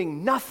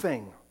doing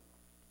nothing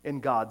in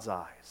God's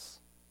eyes.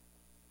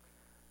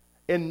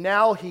 And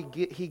now he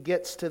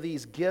gets to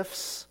these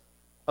gifts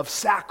of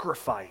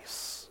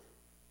sacrifice,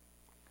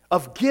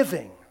 of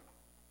giving.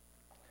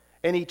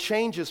 And he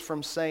changes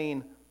from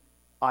saying,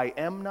 I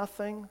am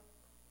nothing,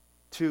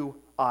 to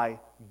I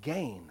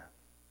gain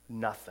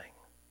nothing.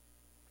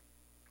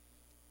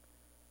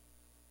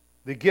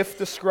 The gift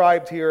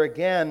described here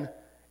again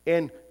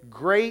in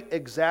great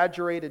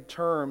exaggerated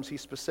terms, he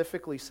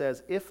specifically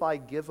says, if I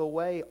give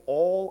away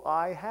all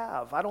I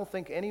have. I don't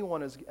think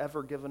anyone has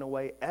ever given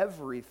away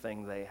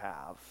everything they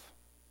have.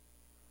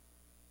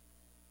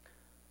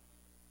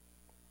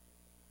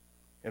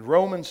 In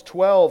Romans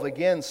 12,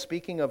 again,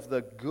 speaking of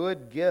the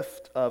good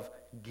gift of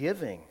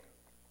giving,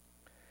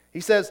 he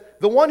says,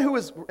 the one who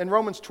is, in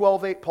Romans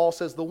 12:8, Paul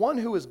says, the one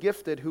who is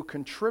gifted, who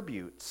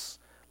contributes,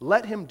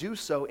 let him do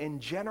so in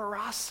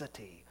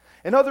generosity.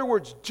 In other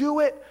words,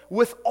 do it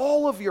with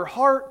all of your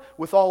heart,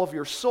 with all of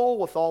your soul,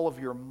 with all of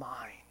your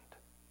mind.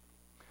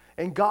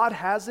 And God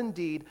has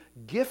indeed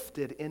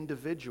gifted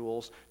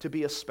individuals to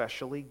be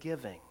especially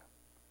giving.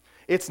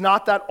 It's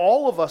not that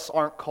all of us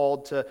aren't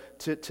called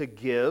to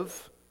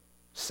give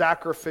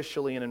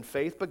sacrificially and in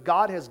faith, but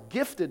God has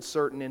gifted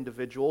certain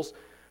individuals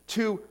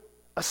to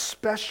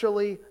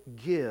especially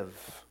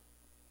give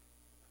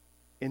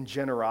in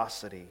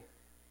generosity.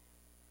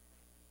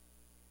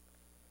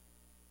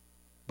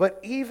 But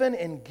even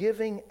in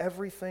giving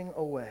everything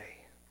away,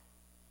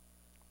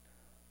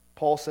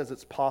 Paul says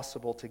it's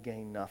possible to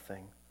gain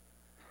nothing.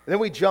 And then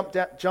we jump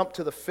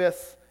to the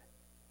fifth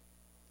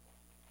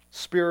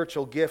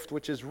spiritual gift,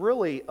 which is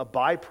really a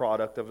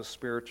byproduct of a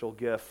spiritual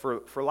gift.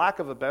 For lack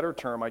of a better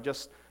term, I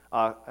just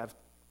have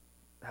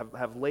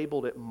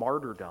labeled it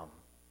martyrdom.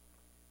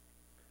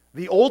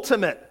 The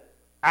ultimate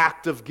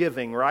act of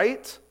giving,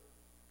 right?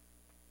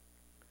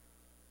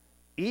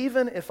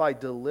 Even if I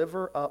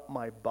deliver up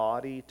my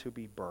body to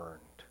be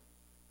burned,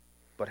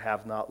 but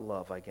have not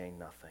love, I gain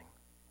nothing.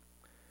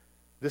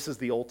 This is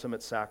the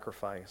ultimate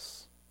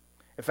sacrifice.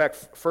 In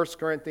fact, 1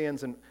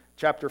 Corinthians in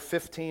chapter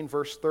 15,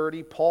 verse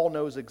 30, Paul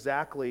knows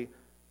exactly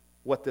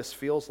what this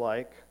feels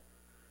like.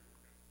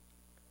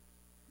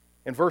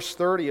 In verse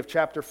 30 of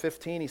chapter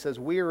 15, he says,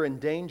 "We are in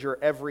danger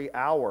every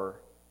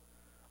hour.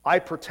 I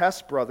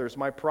protest, brothers,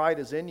 my pride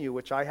is in you,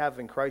 which I have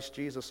in Christ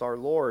Jesus our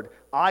Lord.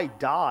 I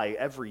die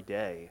every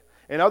day."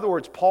 In other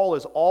words, Paul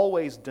is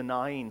always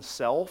denying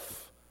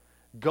self,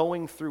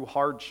 going through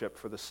hardship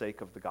for the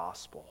sake of the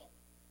gospel.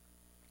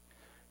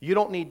 You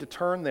don't need to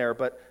turn there,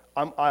 but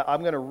I'm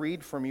going to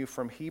read from you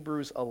from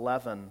Hebrews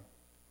 11.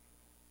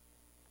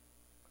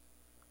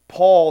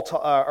 Paul,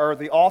 or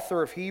the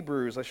author of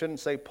Hebrews, I shouldn't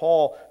say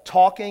Paul,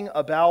 talking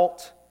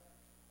about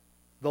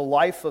the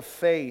life of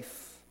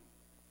faith,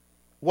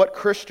 what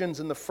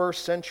Christians in the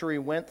first century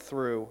went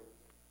through.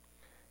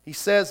 He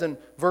says in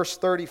verse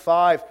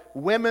 35,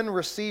 "Women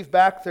received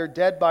back their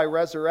dead by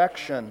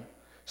resurrection.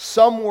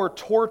 Some were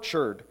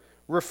tortured,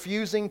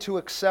 refusing to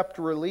accept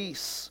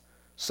release,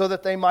 so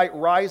that they might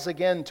rise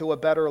again to a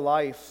better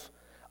life.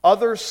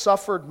 Others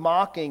suffered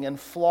mocking and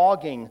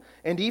flogging,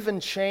 and even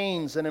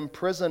chains and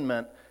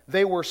imprisonment.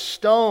 They were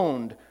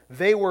stoned.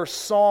 They were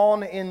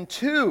sawn in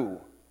two.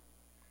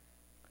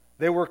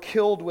 They were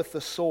killed with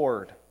the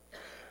sword.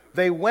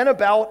 They went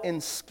about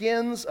in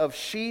skins of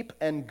sheep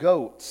and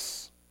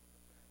goats,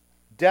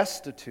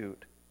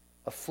 destitute,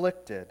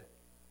 afflicted,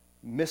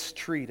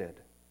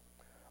 mistreated,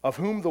 of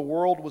whom the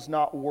world was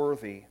not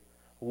worthy,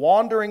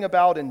 wandering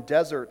about in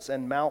deserts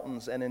and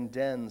mountains and in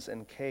dens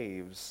and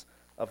caves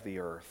of the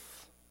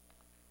earth."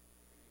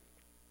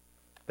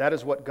 That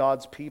is what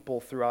God's people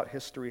throughout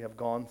history have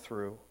gone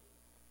through.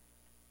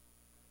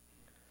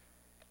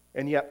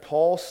 And yet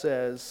Paul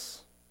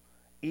says,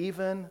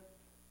 even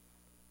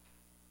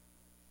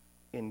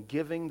in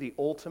giving the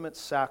ultimate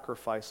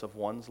sacrifice of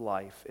one's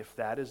life, if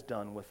that is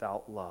done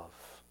without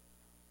love,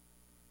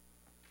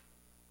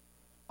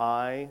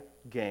 I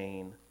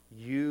gain,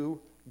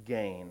 you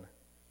gain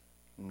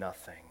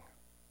nothing.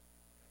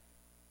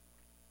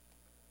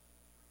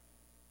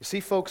 You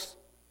see, folks,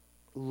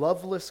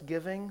 loveless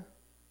giving,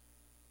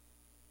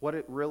 what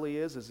it really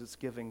is it's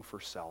giving for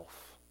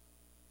self.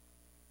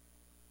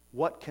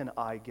 What can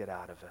I get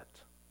out of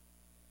it?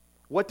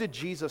 What did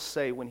Jesus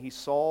say when he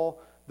saw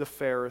the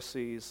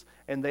Pharisees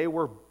and they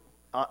were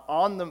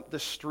on the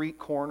street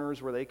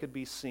corners where they could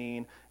be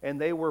seen and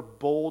they were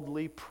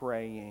boldly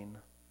praying?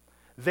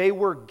 They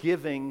were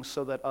giving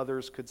so that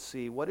others could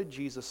see. What did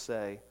Jesus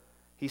say?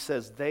 He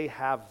says, they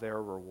have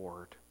their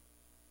reward.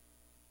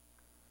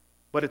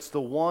 But it's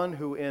the one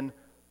who in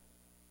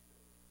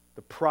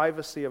the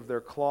privacy of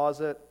their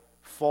closet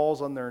falls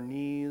on their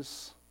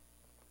knees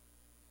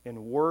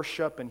in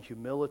worship and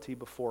humility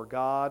before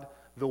God,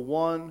 the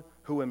one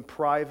who in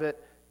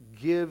private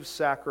gives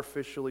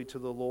sacrificially to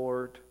the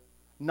Lord,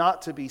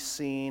 not to be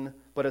seen,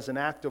 but as an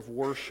act of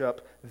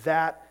worship.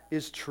 That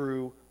is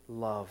true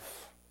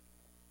love.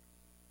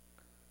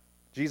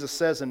 Jesus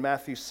says in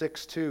Matthew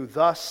 6:2,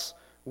 "Thus,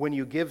 when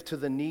you give to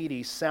the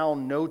needy,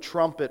 sound no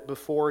trumpet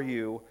before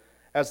you,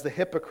 as the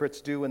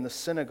hypocrites do in the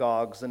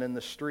synagogues and in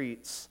the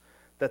streets,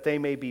 that they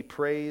may be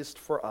praised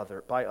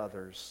by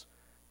others.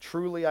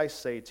 Truly I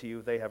say to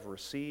you, they have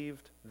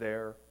received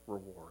their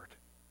reward."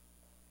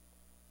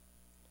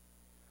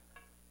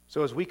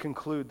 So as we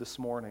conclude this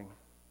morning,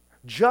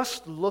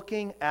 just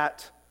looking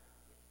at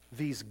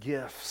these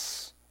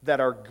gifts that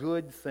are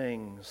good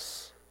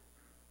things,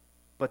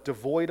 but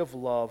devoid of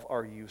love,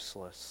 are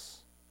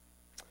useless.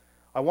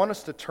 I want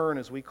us to turn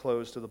as we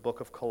close to the book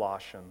of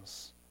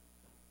Colossians.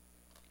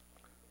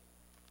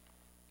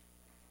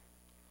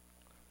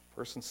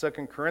 1 and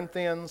 2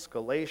 Corinthians,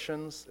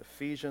 Galatians,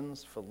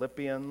 Ephesians,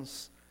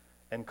 Philippians,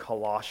 and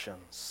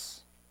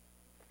Colossians.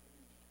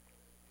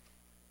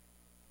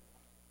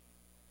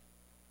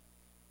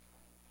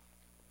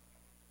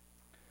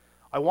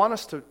 I want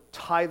us to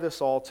tie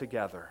this all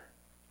together.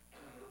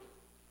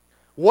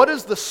 What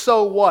is the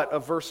so what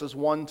of verses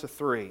 1 to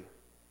 3?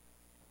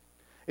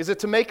 Is it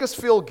to make us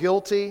feel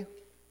guilty?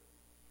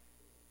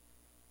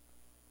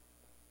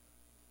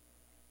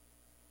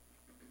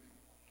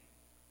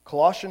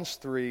 Colossians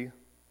 3,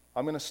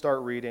 I'm going to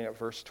start reading at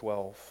verse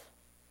 12.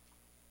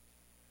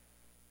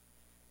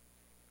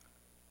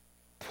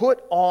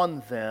 "Put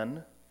on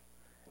then,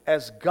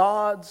 as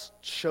God's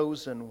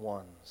chosen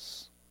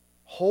ones,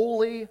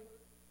 holy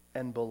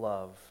and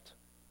beloved."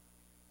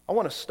 I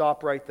want to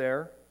stop right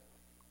there.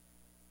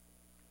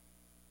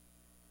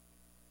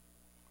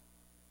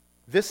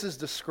 This is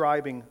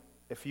describing,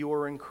 if you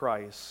are in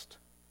Christ,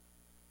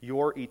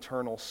 your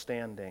eternal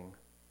standing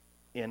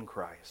in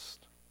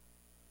Christ.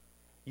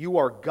 You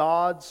are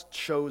God's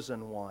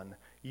chosen one.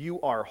 You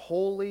are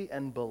holy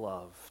and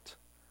beloved.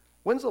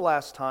 When's the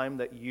last time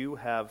that you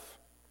have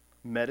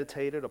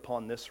meditated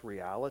upon this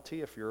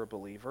reality if you're a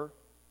believer?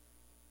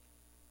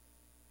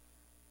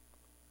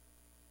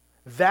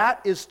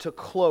 That is to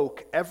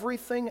cloak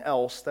everything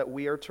else that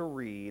we are to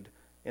read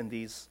in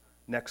these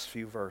next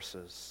few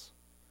verses.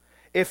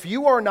 If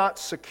you are not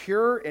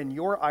secure in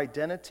your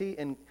identity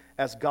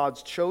as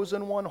God's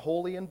chosen one,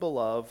 holy and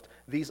beloved,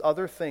 these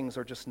other things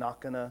are just not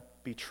going to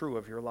be true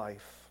of your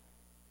life.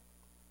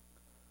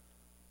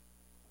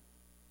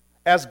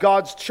 As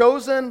God's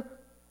chosen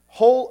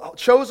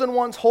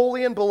ones,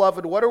 holy and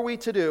beloved, what are we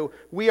to do?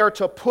 We are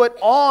to put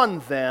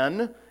on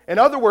then, in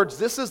other words,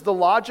 this is the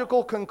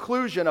logical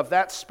conclusion of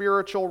that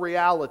spiritual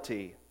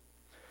reality.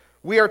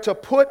 We are to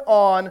put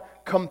on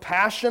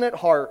compassionate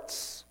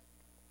hearts,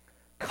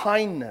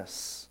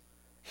 kindness,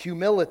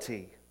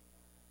 humility,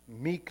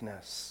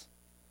 meekness,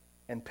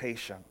 and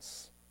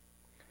patience,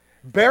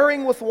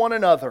 bearing with one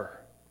another.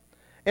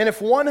 And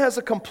if one has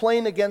a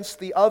complaint against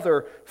the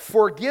other,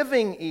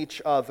 forgiving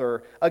each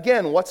other.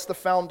 Again, what's the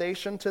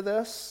foundation to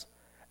this?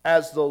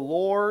 As the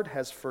Lord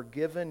has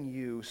forgiven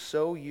you,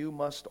 so you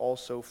must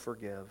also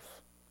forgive.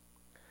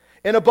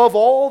 And above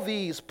all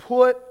these,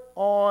 put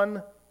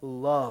on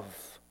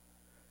love,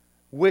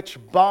 which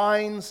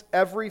binds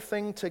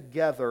everything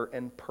together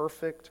in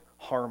perfect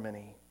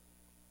harmony.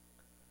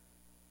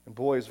 And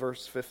boys,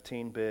 verse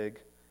 15, big.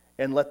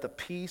 And let the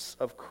peace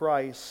of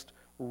Christ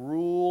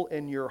rule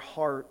in your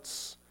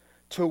hearts,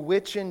 to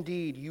which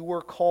indeed you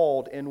were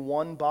called in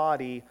one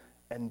body,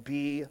 and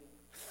be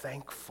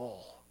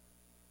thankful.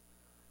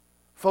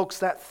 Folks,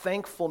 that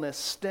thankfulness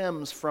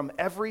stems from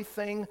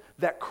everything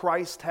that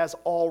Christ has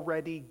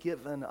already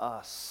given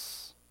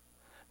us,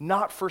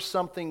 not for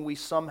something we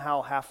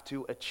somehow have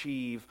to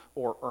achieve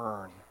or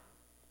earn.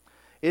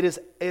 It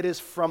is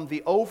from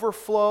the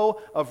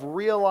overflow of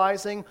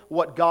realizing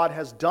what God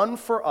has done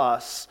for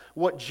us,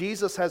 what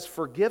Jesus has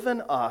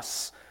forgiven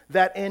us,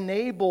 that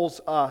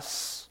enables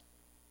us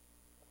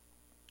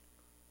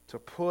to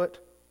put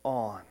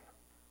on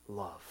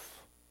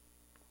love.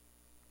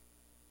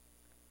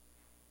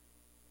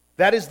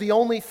 That is the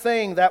only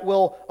thing that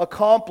will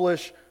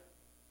accomplish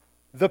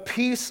the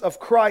peace of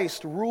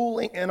Christ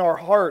ruling in our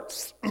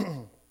hearts.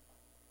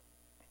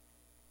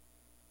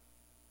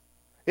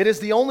 It is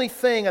the only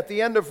thing at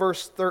the end of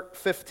verse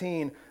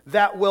 15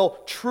 that will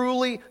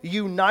truly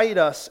unite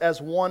us as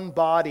one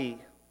body.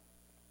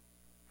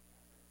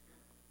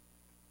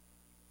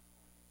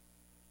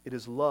 It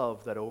is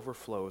love that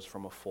overflows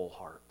from a full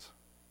heart.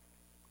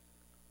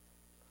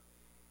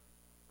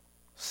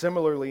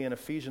 Similarly, in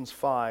Ephesians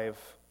 5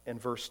 and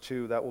verse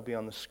 2, that will be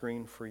on the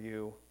screen for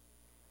you,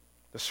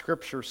 the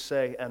scriptures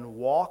say, and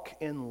walk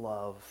in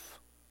love.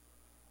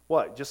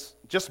 What?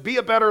 Just be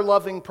a better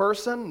loving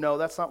person? No,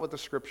 that's not what the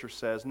scripture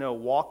says. No,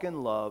 walk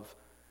in love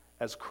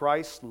as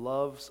Christ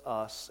loves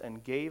us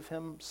and gave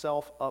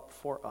himself up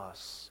for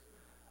us,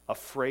 a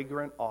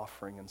fragrant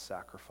offering and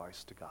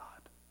sacrifice to God.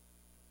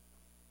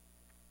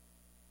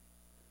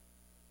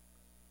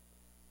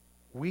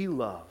 We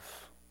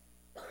love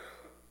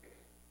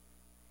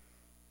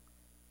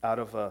out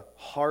of a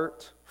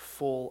heart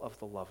full of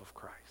the love of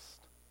Christ.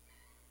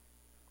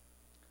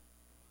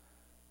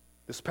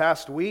 This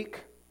past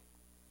week,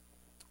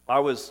 I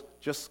was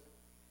just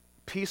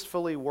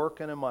peacefully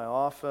working in my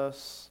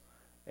office,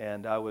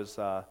 and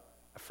I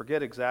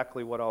forget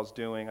exactly what I was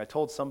doing. I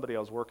told somebody I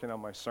was working on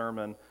my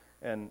sermon,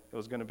 and it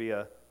was going to be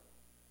a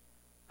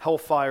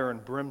hellfire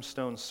and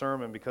brimstone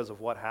sermon because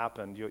of what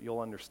happened. You'll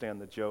understand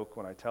the joke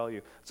when I tell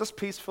you. Just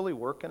peacefully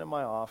working in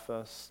my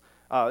office.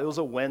 It was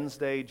a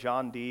Wednesday.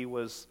 John D.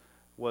 was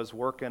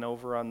working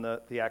over on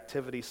the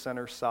activity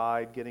center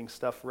side, getting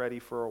stuff ready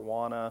for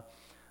Awana.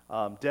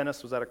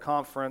 Dennis was at a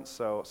conference,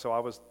 so I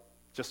was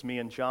just me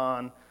and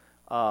John.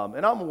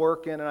 And I'm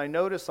working, and I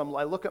notice, I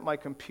look at my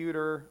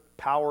computer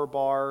power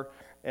bar,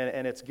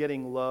 and it's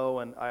getting low,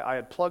 and I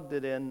had plugged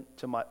it in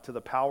to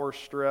the power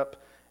strip,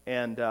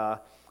 and I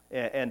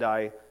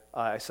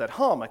said,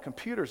 my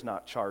computer's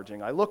not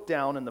charging. I look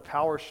down, and the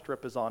power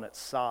strip is on its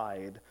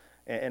side,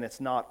 and it's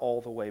not all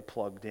the way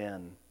plugged in.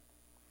 And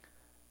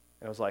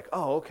I was like,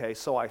 oh, okay,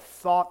 so I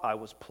thought I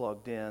was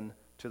plugged in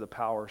to the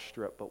power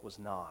strip, but was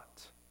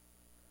not.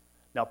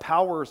 Now,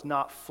 power is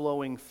not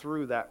flowing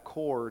through that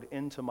cord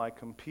into my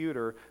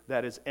computer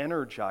that is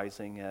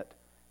energizing it,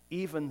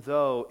 even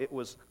though it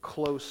was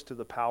close to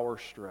the power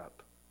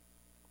strip.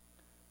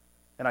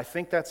 And I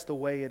think that's the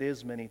way it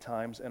is many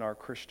times in our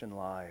Christian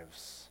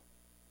lives.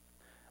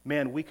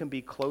 Man, we can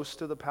be close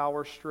to the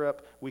power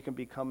strip, we can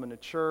be coming to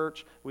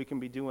church, we can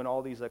be doing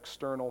all these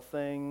external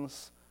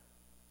things.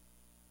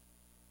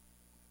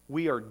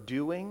 We are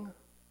doing,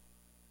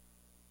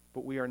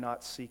 but we are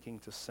not seeking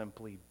to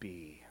simply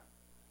be.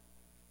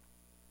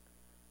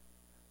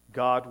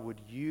 God,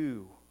 would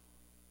you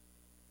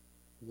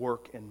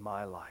work in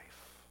my life?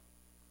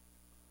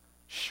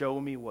 Show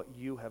me what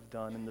you have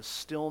done in the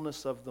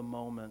stillness of the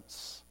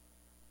moments.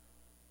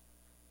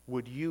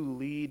 Would you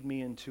lead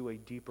me into a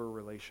deeper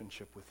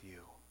relationship with you?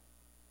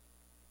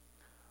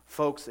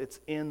 Folks, it's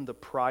in the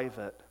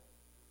private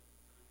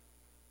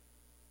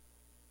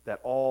that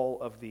all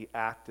of the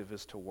active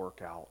is to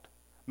work out.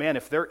 Man,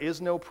 if there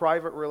is no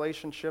private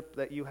relationship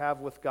that you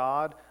have with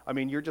God,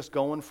 you're just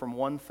going from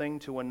one thing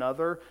to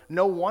another,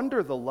 no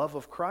wonder the love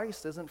of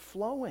Christ isn't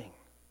flowing.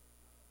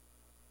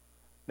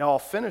 Now, I'll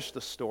finish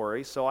the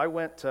story. So I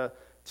went to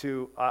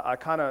I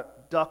kind of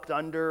ducked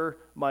under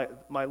my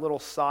little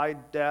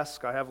side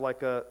desk. I have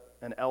like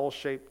an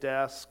L-shaped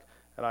desk,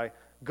 and I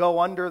go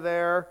under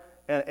there,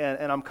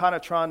 and I'm kind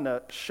of trying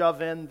to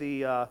shove in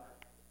the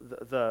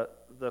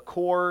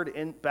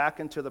cord back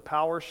into the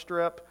power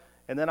strip,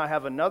 and then I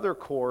have another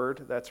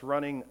cord that's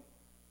running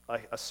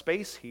a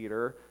space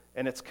heater,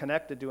 and it's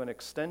connected to an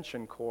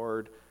extension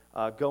cord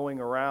going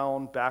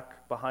around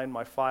back behind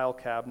my file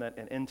cabinet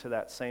and into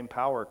that same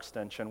power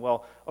extension.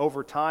 Well,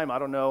 over time, I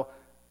don't know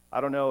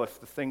if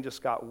the thing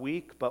just got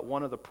weak, but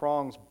one of the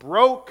prongs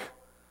broke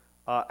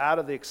out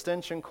of the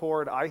extension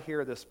cord. I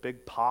hear this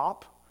big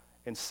pop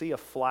and see a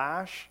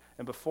flash,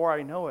 and before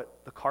I know it,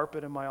 the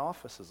carpet in my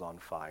office is on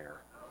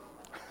fire.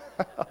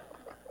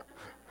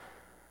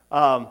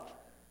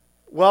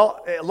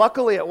 Well,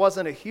 luckily it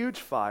wasn't a huge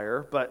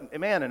fire, but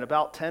man, in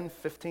about 10,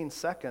 15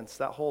 seconds,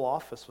 that whole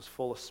office was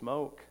full of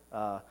smoke.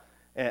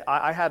 And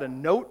I had a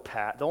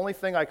notepad. The only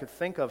thing I could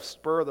think of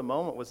spur of the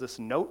moment was this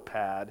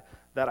notepad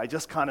that I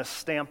just kind of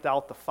stamped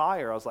out the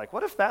fire. I was like,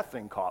 what if that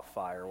thing caught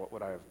fire? What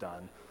would I have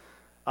done?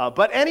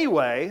 But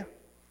anyway,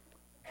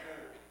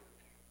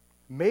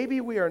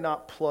 maybe we are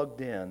not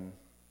plugged in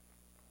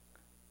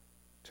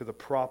to the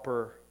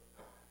proper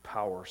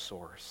power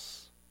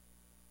source.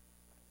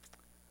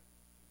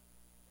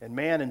 And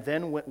man, and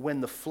then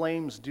when the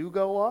flames do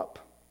go up,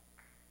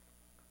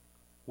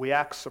 we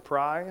act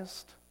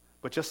surprised.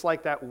 But just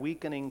like that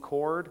weakening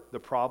cord, the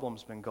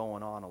problem's been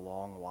going on a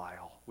long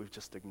while. We've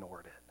just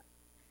ignored it.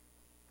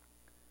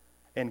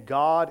 And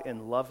God,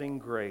 in loving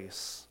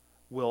grace,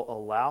 will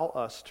allow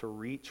us to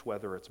reach,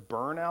 whether it's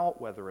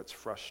burnout, whether it's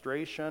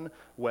frustration,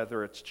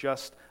 whether it's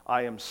just,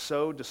 I am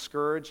so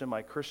discouraged in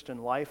my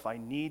Christian life, I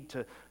need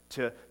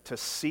to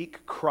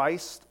seek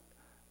Christ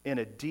in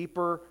a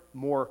deeper,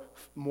 more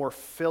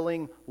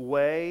filling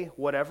way.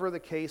 Whatever the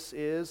case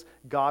is,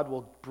 God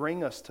will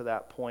bring us to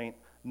that point,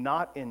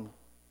 not in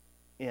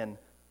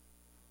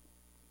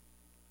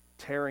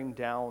tearing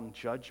down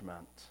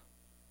judgment,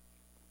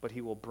 but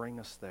He will bring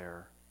us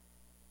there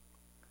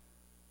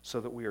so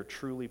that we are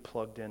truly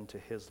plugged into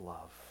His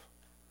love,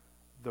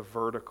 the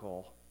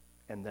vertical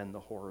and then the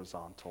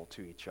horizontal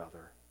to each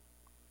other.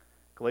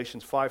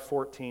 Galatians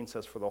 5:14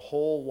 says, "For the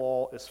whole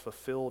law is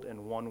fulfilled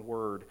in one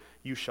word,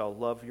 you shall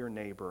love your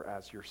neighbor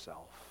as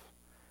yourself."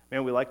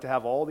 Man, we like to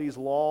have all these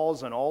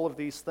laws and all of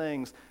these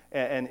things,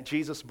 and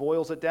Jesus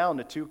boils it down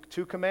to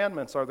two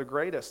commandments are the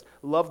greatest.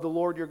 Love the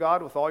Lord your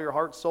God with all your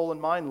heart, soul, and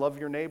mind. Love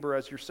your neighbor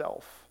as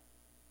yourself.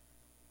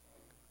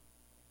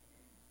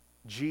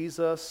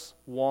 Jesus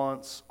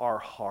wants our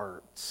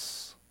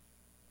hearts,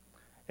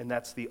 and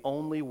that's the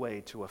only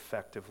way to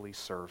effectively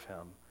serve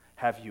Him.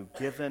 Have you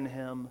given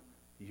Him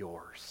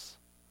yours?